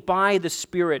 constrained by the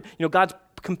Spirit. God's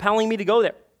compelling me to go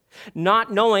there,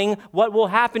 not knowing what will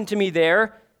happen to me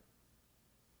there,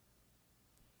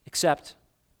 except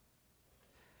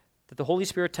that the Holy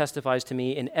Spirit testifies to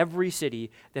me in every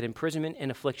city that imprisonment and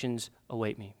afflictions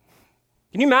await me.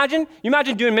 Can you imagine? You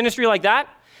imagine doing ministry like that?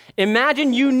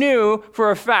 Imagine you knew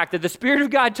for a fact that the Spirit of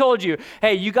God told you,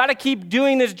 hey, you got to keep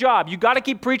doing this job. You got to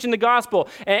keep preaching the gospel.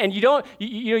 And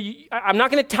I'm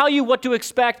not going to tell you what to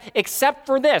expect except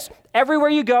for this. Everywhere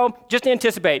you go, just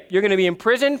anticipate. You're going to be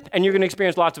imprisoned and you're going to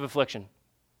experience lots of affliction.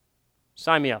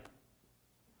 Sign me up.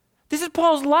 This is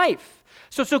Paul's life.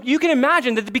 So you can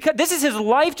imagine that because this is his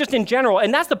life just in general,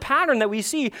 and that's the pattern that we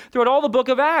see throughout all the book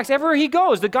of Acts. Everywhere he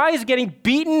goes, the guy is getting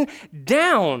beaten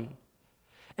down.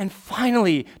 And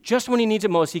finally, just when he needs it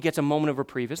most, he gets a moment of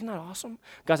reprieve. Isn't that awesome?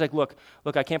 God's like, look,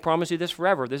 I can't promise you this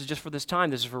forever. This is just for this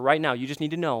time. This is for right now. You just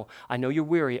need to know. I know you're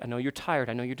weary. I know you're tired.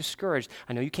 I know you're discouraged.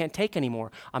 I know you can't take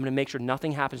anymore. I'm going to make sure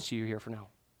nothing happens to you here for now.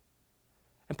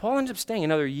 And Paul ends up staying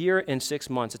another year and 6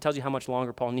 months. It tells you how much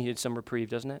longer Paul needed some reprieve,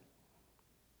 doesn't it?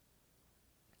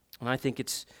 And I think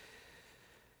it's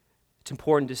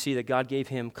important to see that God gave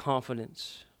him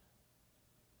confidence.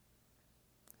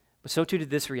 But so too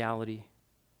did this reality.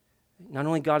 Not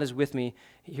only God is with me,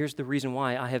 here's the reason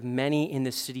why. I have many in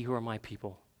this city who are my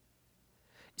people.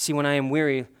 See, when I am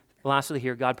weary, lastly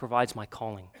here, God provides my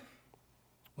calling.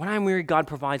 When I am weary, God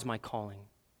provides my calling.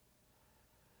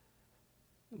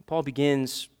 Paul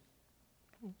begins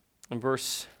in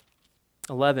verse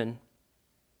 11.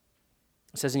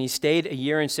 It says, and he stayed a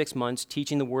year and 6 months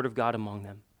teaching the word of God among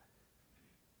them.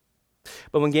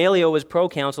 But when Gallio was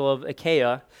proconsul of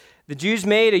Achaia, the Jews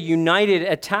made a united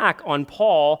attack on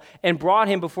Paul and brought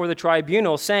him before the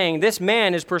tribunal, saying, this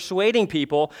man is persuading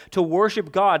people to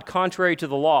worship God contrary to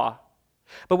the law.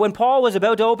 But when Paul was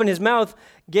about to open his mouth,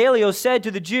 Gallio said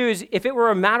to the Jews, if it were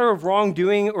a matter of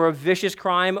wrongdoing or a vicious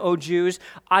crime, O Jews,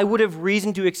 I would have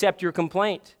reason to accept your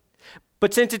complaint.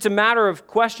 But since it's a matter of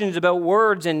questions about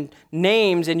words and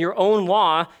names and your own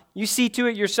law, you see to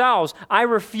it yourselves. I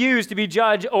refuse to be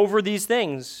judge over these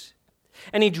things.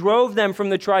 And he drove them from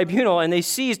the tribunal, and they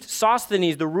seized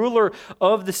Sosthenes, the ruler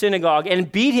of the synagogue,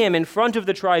 and beat him in front of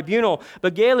the tribunal.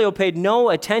 But Gallio paid no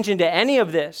attention to any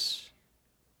of this.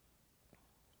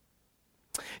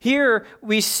 Here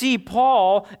we see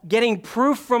Paul getting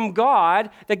proof from God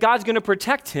that God's going to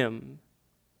protect him.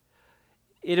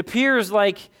 It appears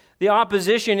like the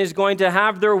opposition is going to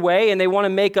have their way, and they want to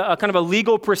make a kind of a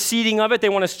legal proceeding of it. They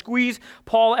want to squeeze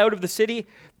Paul out of the city.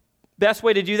 Best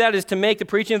way to do that is to make the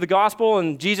preaching of the gospel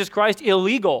and Jesus Christ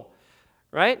illegal,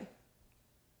 right?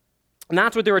 And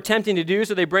that's what they're attempting to do.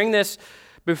 So they bring this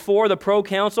before the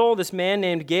proconsul, this man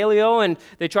named Gallio, and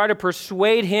they try to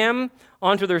persuade him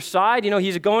onto their side.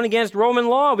 He's going against Roman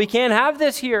law. We can't have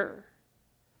this here.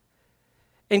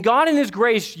 And God in his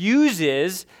grace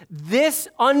uses this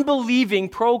unbelieving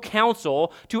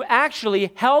proconsul to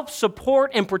actually help support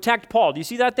and protect Paul. Do you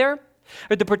see that there?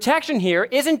 But the protection here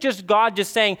isn't just God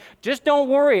just saying, just don't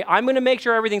worry, I'm going to make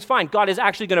sure everything's fine. God is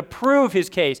actually going to prove his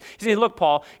case. He's saying, look,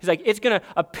 Paul, he's like, it's going to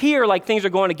appear like things are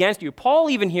going against you. Paul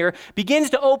even here begins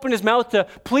to open his mouth to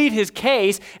plead his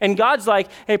case, and God's like,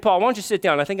 hey, Paul, why don't you sit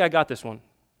down? I think I got this one.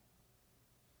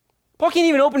 Paul can't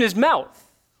even open his mouth.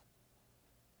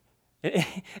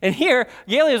 And here,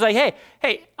 Gallio's like,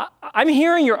 hey, I'm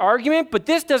hearing your argument, but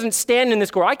this doesn't stand in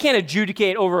this court. I can't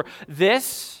adjudicate over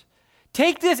this.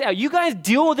 Take this out. You guys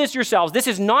deal with this yourselves. This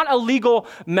is not a legal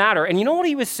matter. And you know what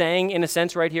he was saying in a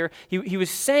sense right here? He was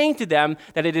saying to them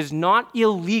that it is not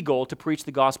illegal to preach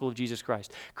the gospel of Jesus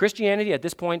Christ. Christianity at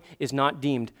this point is not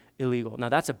deemed illegal. Now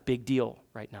that's a big deal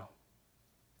right now.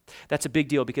 That's a big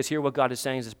deal because here what God is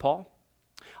saying is, Paul,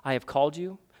 I have called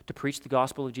you to preach the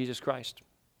gospel of Jesus Christ.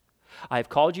 I have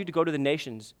called you to go to the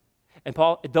nations. And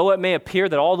Paul, though it may appear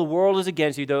that all the world is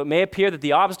against you, though it may appear that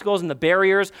the obstacles and the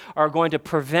barriers are going to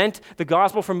prevent the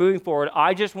gospel from moving forward,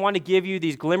 I just want to give you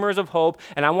these glimmers of hope,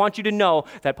 and I want you to know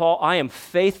that, Paul, I am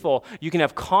faithful. You can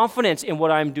have confidence in what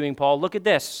I'm doing, Paul. Look at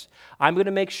this. I'm going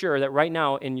to make sure that right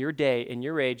now, in your day, in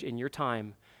your age, in your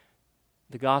time,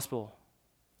 the gospel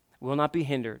will not be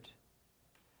hindered,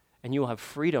 and you will have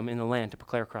freedom in the land to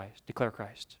declare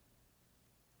Christ.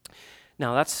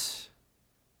 Now,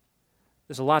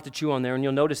 there's a lot to chew on there, and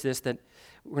you'll notice this, that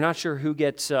we're not sure who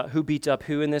beats up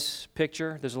who in this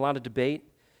picture. There's a lot of debate.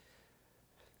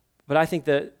 But I think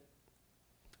that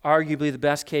arguably the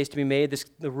best case to be made,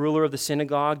 the ruler of the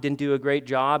synagogue didn't do a great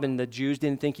job, and the Jews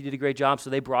didn't think he did a great job, so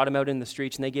they brought him out in the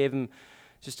streets, and they gave him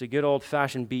just a good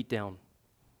old-fashioned beatdown.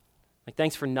 Like,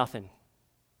 thanks for nothing.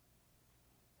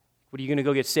 What, are you going to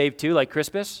go get saved too, like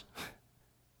Crispus?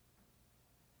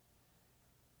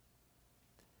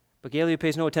 But Gallio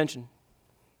pays no attention.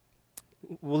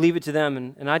 We'll leave it to them.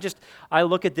 And I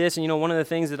look at this, and one of the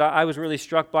things that I was really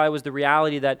struck by was the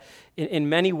reality that in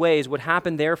many ways what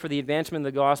happened there for the advancement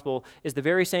of the gospel is the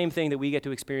very same thing that we get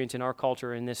to experience in our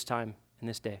culture in this time, in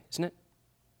this day, isn't it?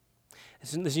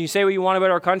 You say what you want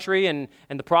about our country and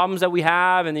the problems that we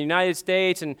have in the United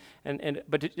States,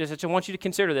 but I want you to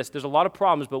consider this. There's a lot of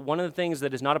problems, but one of the things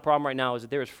that is not a problem right now is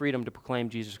that there is freedom to proclaim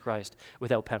Jesus Christ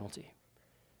without penalty.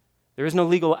 There is no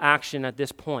legal action at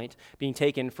this point being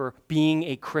taken for being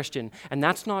a Christian, and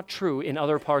that's not true in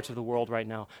other parts of the world right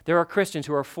now. There are Christians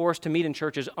who are forced to meet in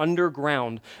churches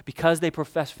underground because they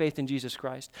profess faith in Jesus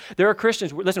Christ. There are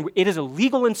Christians, listen, it is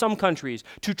illegal in some countries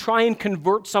to try and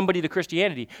convert somebody to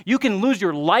Christianity. You can lose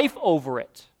your life over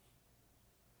it.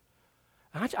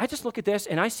 I just look at this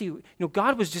and I see,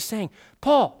 God was just saying,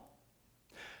 Paul,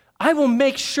 I will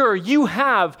make sure you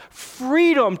have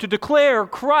freedom to declare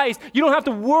Christ. You don't have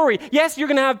to worry. Yes, you're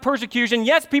going to have persecution.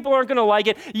 Yes, people aren't going to like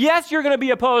it. Yes, you're going to be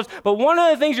opposed. But one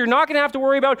of the things you're not going to have to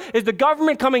worry about is the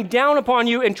government coming down upon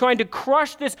you and trying to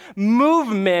crush this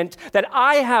movement that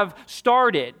I have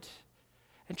started.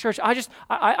 And church,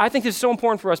 I think this is so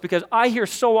important for us because I hear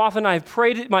so often, I've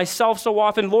prayed it myself so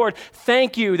often, Lord,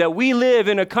 thank you that we live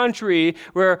in a country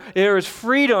where there is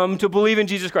freedom to believe in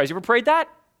Jesus Christ. You ever prayed that?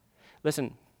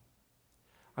 Listen,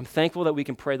 I'm thankful that we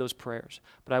can pray those prayers,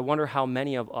 but I wonder how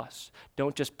many of us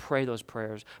don't just pray those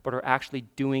prayers, but are actually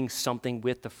doing something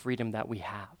with the freedom that we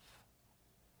have.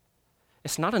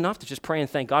 It's not enough to just pray and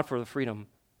thank God for the freedom.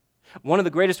 One of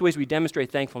the greatest ways we demonstrate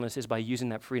thankfulness is by using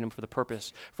that freedom for the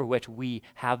purpose for which we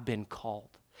have been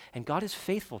called. And God is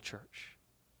faithful, church.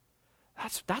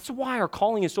 That's why our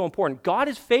calling is so important. God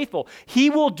is faithful.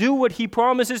 He will do what he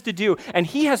promises to do. And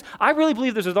I really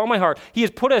believe this with all my heart. He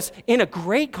has put us in a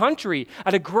great country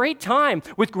at a great time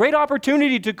with great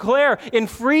opportunity to declare in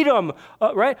freedom,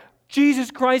 right? Jesus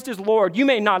Christ is Lord. You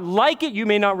may not like it, you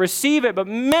may not receive it, but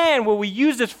man, will we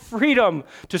use this freedom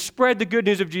to spread the good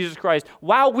news of Jesus Christ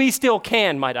while we still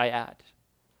can, might I add.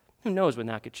 Who knows when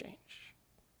that could change?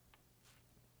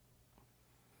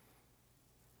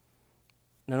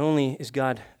 Not only is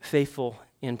God faithful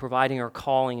in providing our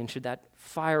calling, and should that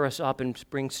fire us up and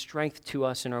bring strength to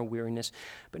us in our weariness,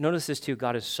 but notice this too,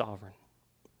 God is sovereign.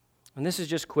 And this is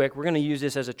just quick. We're going to use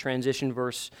this as a transition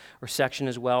verse or section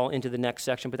as well into the next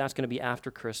section, but that's going to be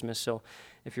after Christmas. So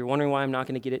if you're wondering why I'm not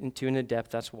going to get it into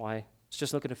depth, that's why. Let's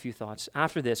just look at a few thoughts.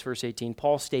 After this, verse 18,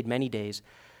 Paul stayed many days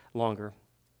longer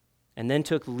and then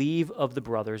took leave of the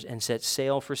brothers and set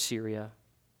sail for Syria.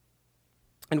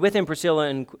 And with him Priscilla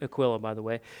and Aquila, by the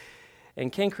way.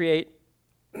 And Cenchreae,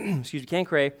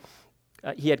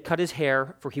 he had cut his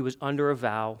hair, for he was under a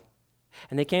vow.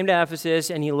 And they came to Ephesus,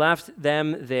 and he left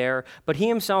them there. But he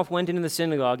himself went into the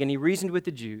synagogue, and he reasoned with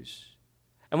the Jews.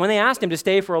 And when they asked him to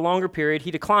stay for a longer period,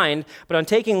 he declined. But on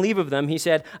taking leave of them, he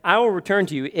said, I will return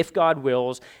to you if God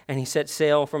wills. And he set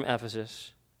sail from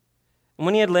Ephesus. And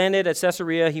when he had landed at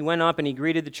Caesarea, he went up and he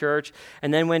greeted the church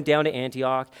and then went down to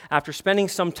Antioch. After spending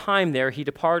some time there, he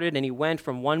departed and he went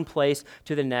from one place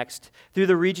to the next through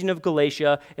the region of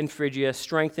Galatia and Phrygia,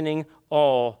 strengthening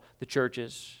all the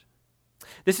churches.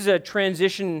 This is a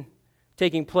transition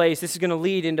taking place. This is going to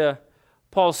lead into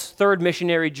Paul's third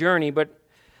missionary journey, but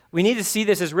we need to see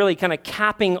this as really kind of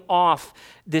capping off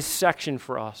this section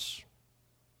for us.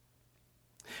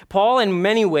 Paul, in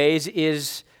many ways,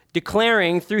 is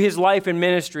declaring through his life and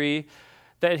ministry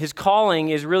that his calling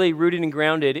is really rooted and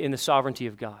grounded in the sovereignty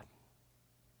of God.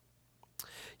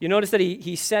 You notice that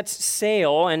he sets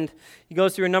sail, and he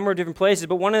goes through a number of different places,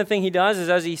 but one of the things he does is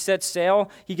as he sets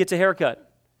sail, he gets a haircut.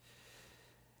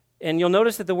 And you'll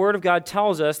notice that the Word of God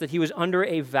tells us that he was under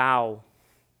a vow.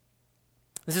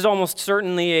 This is almost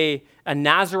certainly a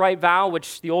Nazirite vow,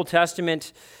 which the Old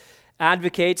Testament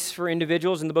advocates for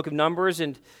individuals in the book of Numbers.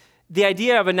 And the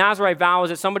idea of a Nazirite vow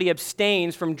is that somebody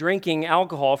abstains from drinking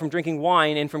alcohol, from drinking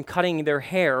wine, and from cutting their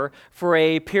hair for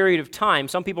a period of time.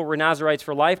 Some people were Nazirites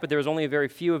for life, but there was only a very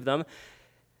few of them.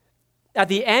 At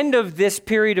the end of this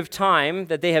period of time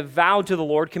that they have vowed to the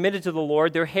Lord, committed to the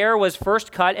Lord, their hair was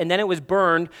first cut and then it was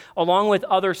burned along with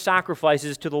other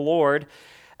sacrifices to the Lord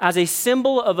as a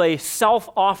symbol of a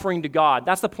self-offering to God.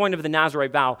 That's the point of the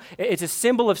Nazirite vow. It's a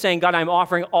symbol of saying, God, I'm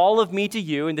offering all of me to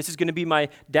you, and this is going to be my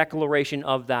declaration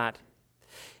of that.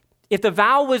 If the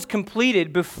vow was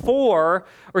completed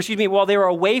while they were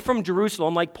away from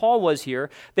Jerusalem, like Paul was here,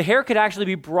 the hair could actually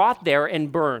be brought there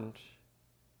and burned.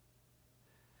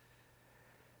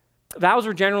 Vows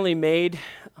were generally made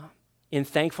in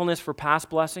thankfulness for past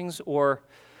blessings or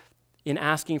in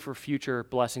asking for future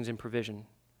blessings and provision.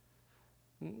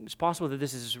 It's possible that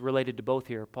this is related to both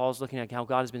here. Paul's looking at how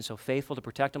God has been so faithful to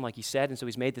protect him, like he said, and so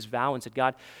he's made this vow and said,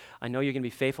 God, I know you're going to be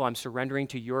faithful. I'm surrendering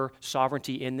to your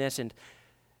sovereignty in this, and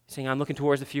saying, I'm looking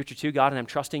towards the future too, God, and I'm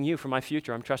trusting you for my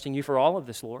future. I'm trusting you for all of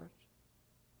this, Lord.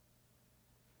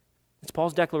 It's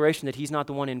Paul's declaration that he's not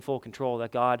the one in full control,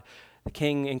 that God, the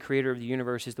King and Creator of the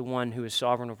universe, is the one who is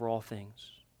sovereign over all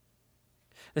things.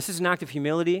 This is an act of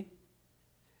humility.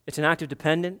 It's an act of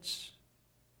dependence.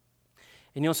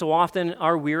 And so often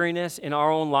our weariness in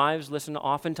our own lives,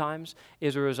 oftentimes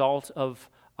is a result of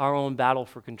our own battle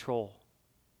for control.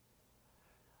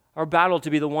 Our battle to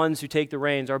be the ones who take the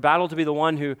reins, our battle to be the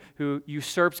one who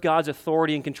usurps God's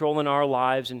authority and control in our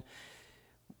lives. And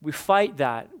we fight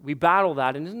that, we battle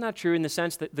that. And isn't that true in the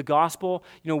sense that the gospel,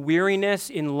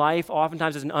 weariness in life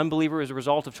oftentimes as an unbeliever is a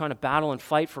result of trying to battle and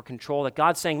fight for control. That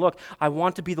God's saying, look, I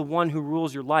want to be the one who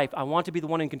rules your life. I want to be the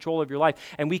one in control of your life.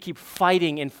 And we keep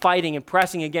fighting and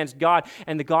pressing against God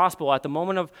and the gospel. At the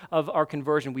moment of our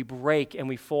conversion, we break and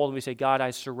we fold and we say, God, I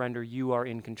surrender. You are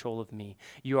in control of me.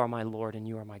 You are my Lord and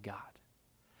you are my God.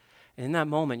 And in that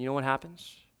moment, you know what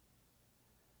happens?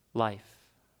 Life,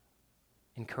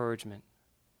 encouragement,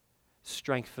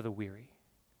 strength for the weary.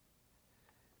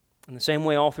 In the same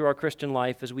way, all through our Christian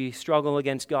life, as we struggle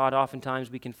against God,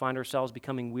 oftentimes we can find ourselves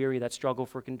becoming weary, that struggle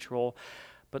for control.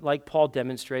 But like Paul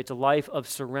demonstrates, a life of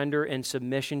surrender and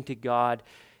submission to God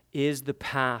is the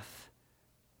path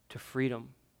to freedom.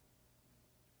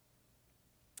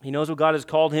 He knows what God has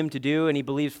called him to do, and he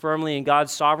believes firmly in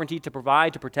God's sovereignty to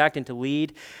provide, to protect, and to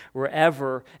lead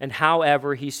wherever and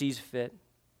however he sees fit.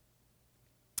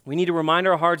 We need to remind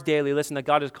our hearts daily, that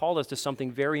God has called us to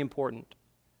something very important.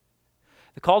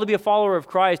 The call to be a follower of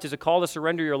Christ is a call to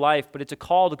surrender your life, but it's a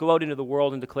call to go out into the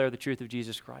world and declare the truth of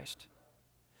Jesus Christ.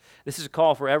 This is a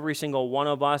call for every single one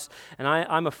of us, and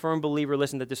I'm a firm believer,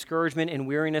 that discouragement and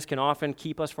weariness can often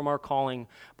keep us from our calling,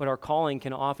 but our calling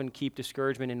can often keep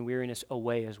discouragement and weariness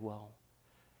away as well.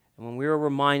 And when we are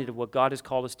reminded of what God has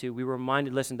called us to, we are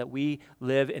reminded, that we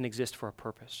live and exist for a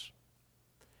purpose.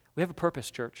 We have a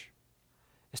purpose, church.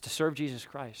 It's to serve Jesus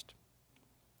Christ.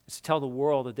 It's to tell the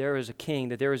world that there is a King,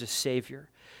 that there is a Savior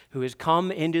who has come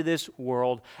into this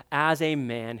world as a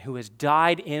man, who has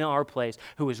died in our place,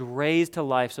 who is raised to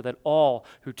life so that all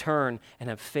who turn and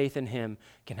have faith in him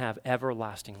can have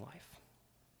everlasting life.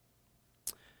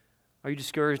 Are you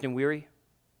discouraged and weary?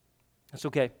 That's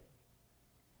okay.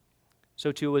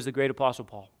 So too was the great Apostle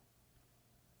Paul.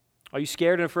 Are you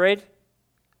scared and afraid?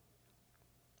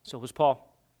 So was Paul.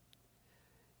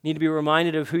 Need to be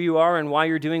reminded of who you are and why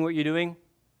you're doing what you're doing?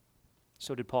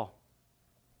 So did Paul.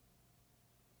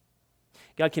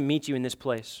 God can meet you in this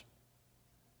place.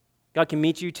 God can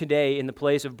meet you today in the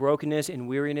place of brokenness and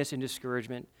weariness and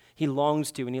discouragement. He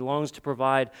longs to, and he longs to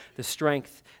provide the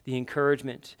strength, the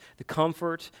encouragement, the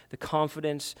comfort, the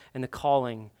confidence, and the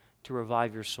calling to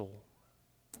revive your soul.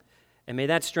 And may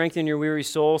that strengthen your weary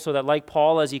soul so that, like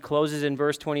Paul, as he closes in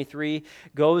verse 23,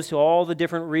 goes to all the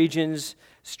different regions,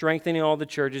 strengthening all the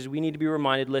churches, we need to be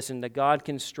reminded, that God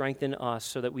can strengthen us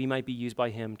so that we might be used by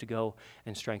him to go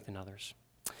and strengthen others.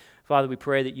 Father, we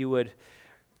pray that you would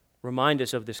remind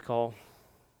us of this call.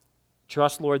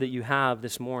 Trust, Lord, that you have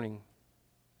this morning.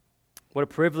 What a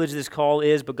privilege this call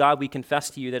is, but God, we confess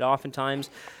to you that oftentimes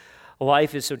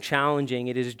life is so challenging,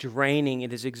 it is draining,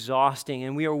 it is exhausting,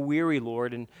 and we are weary,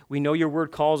 Lord, and we know your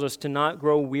word calls us to not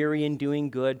grow weary in doing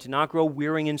good, to not grow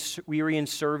weary in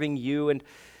serving you. And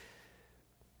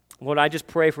Lord, I just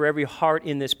pray for every heart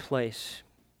in this place,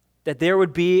 that there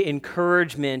would be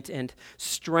encouragement and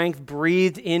strength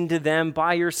breathed into them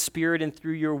by your Spirit and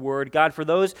through your word. God, for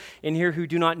those in here who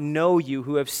do not know you,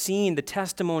 who have seen the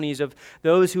testimonies of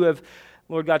those who have,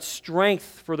 Lord God,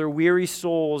 strength for their weary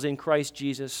souls in Christ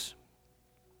Jesus,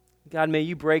 God, may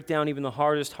you break down even the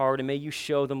hardest heart, and may you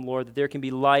show them, Lord, that there can be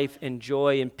life and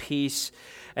joy and peace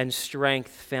and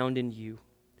strength found in you.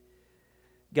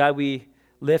 God, we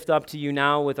lift up to you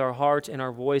now with our hearts and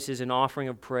our voices an offering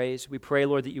of praise. We pray,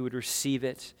 Lord, that you would receive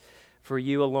it, for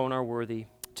you alone are worthy.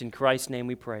 It's in Christ's name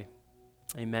we pray.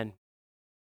 Amen.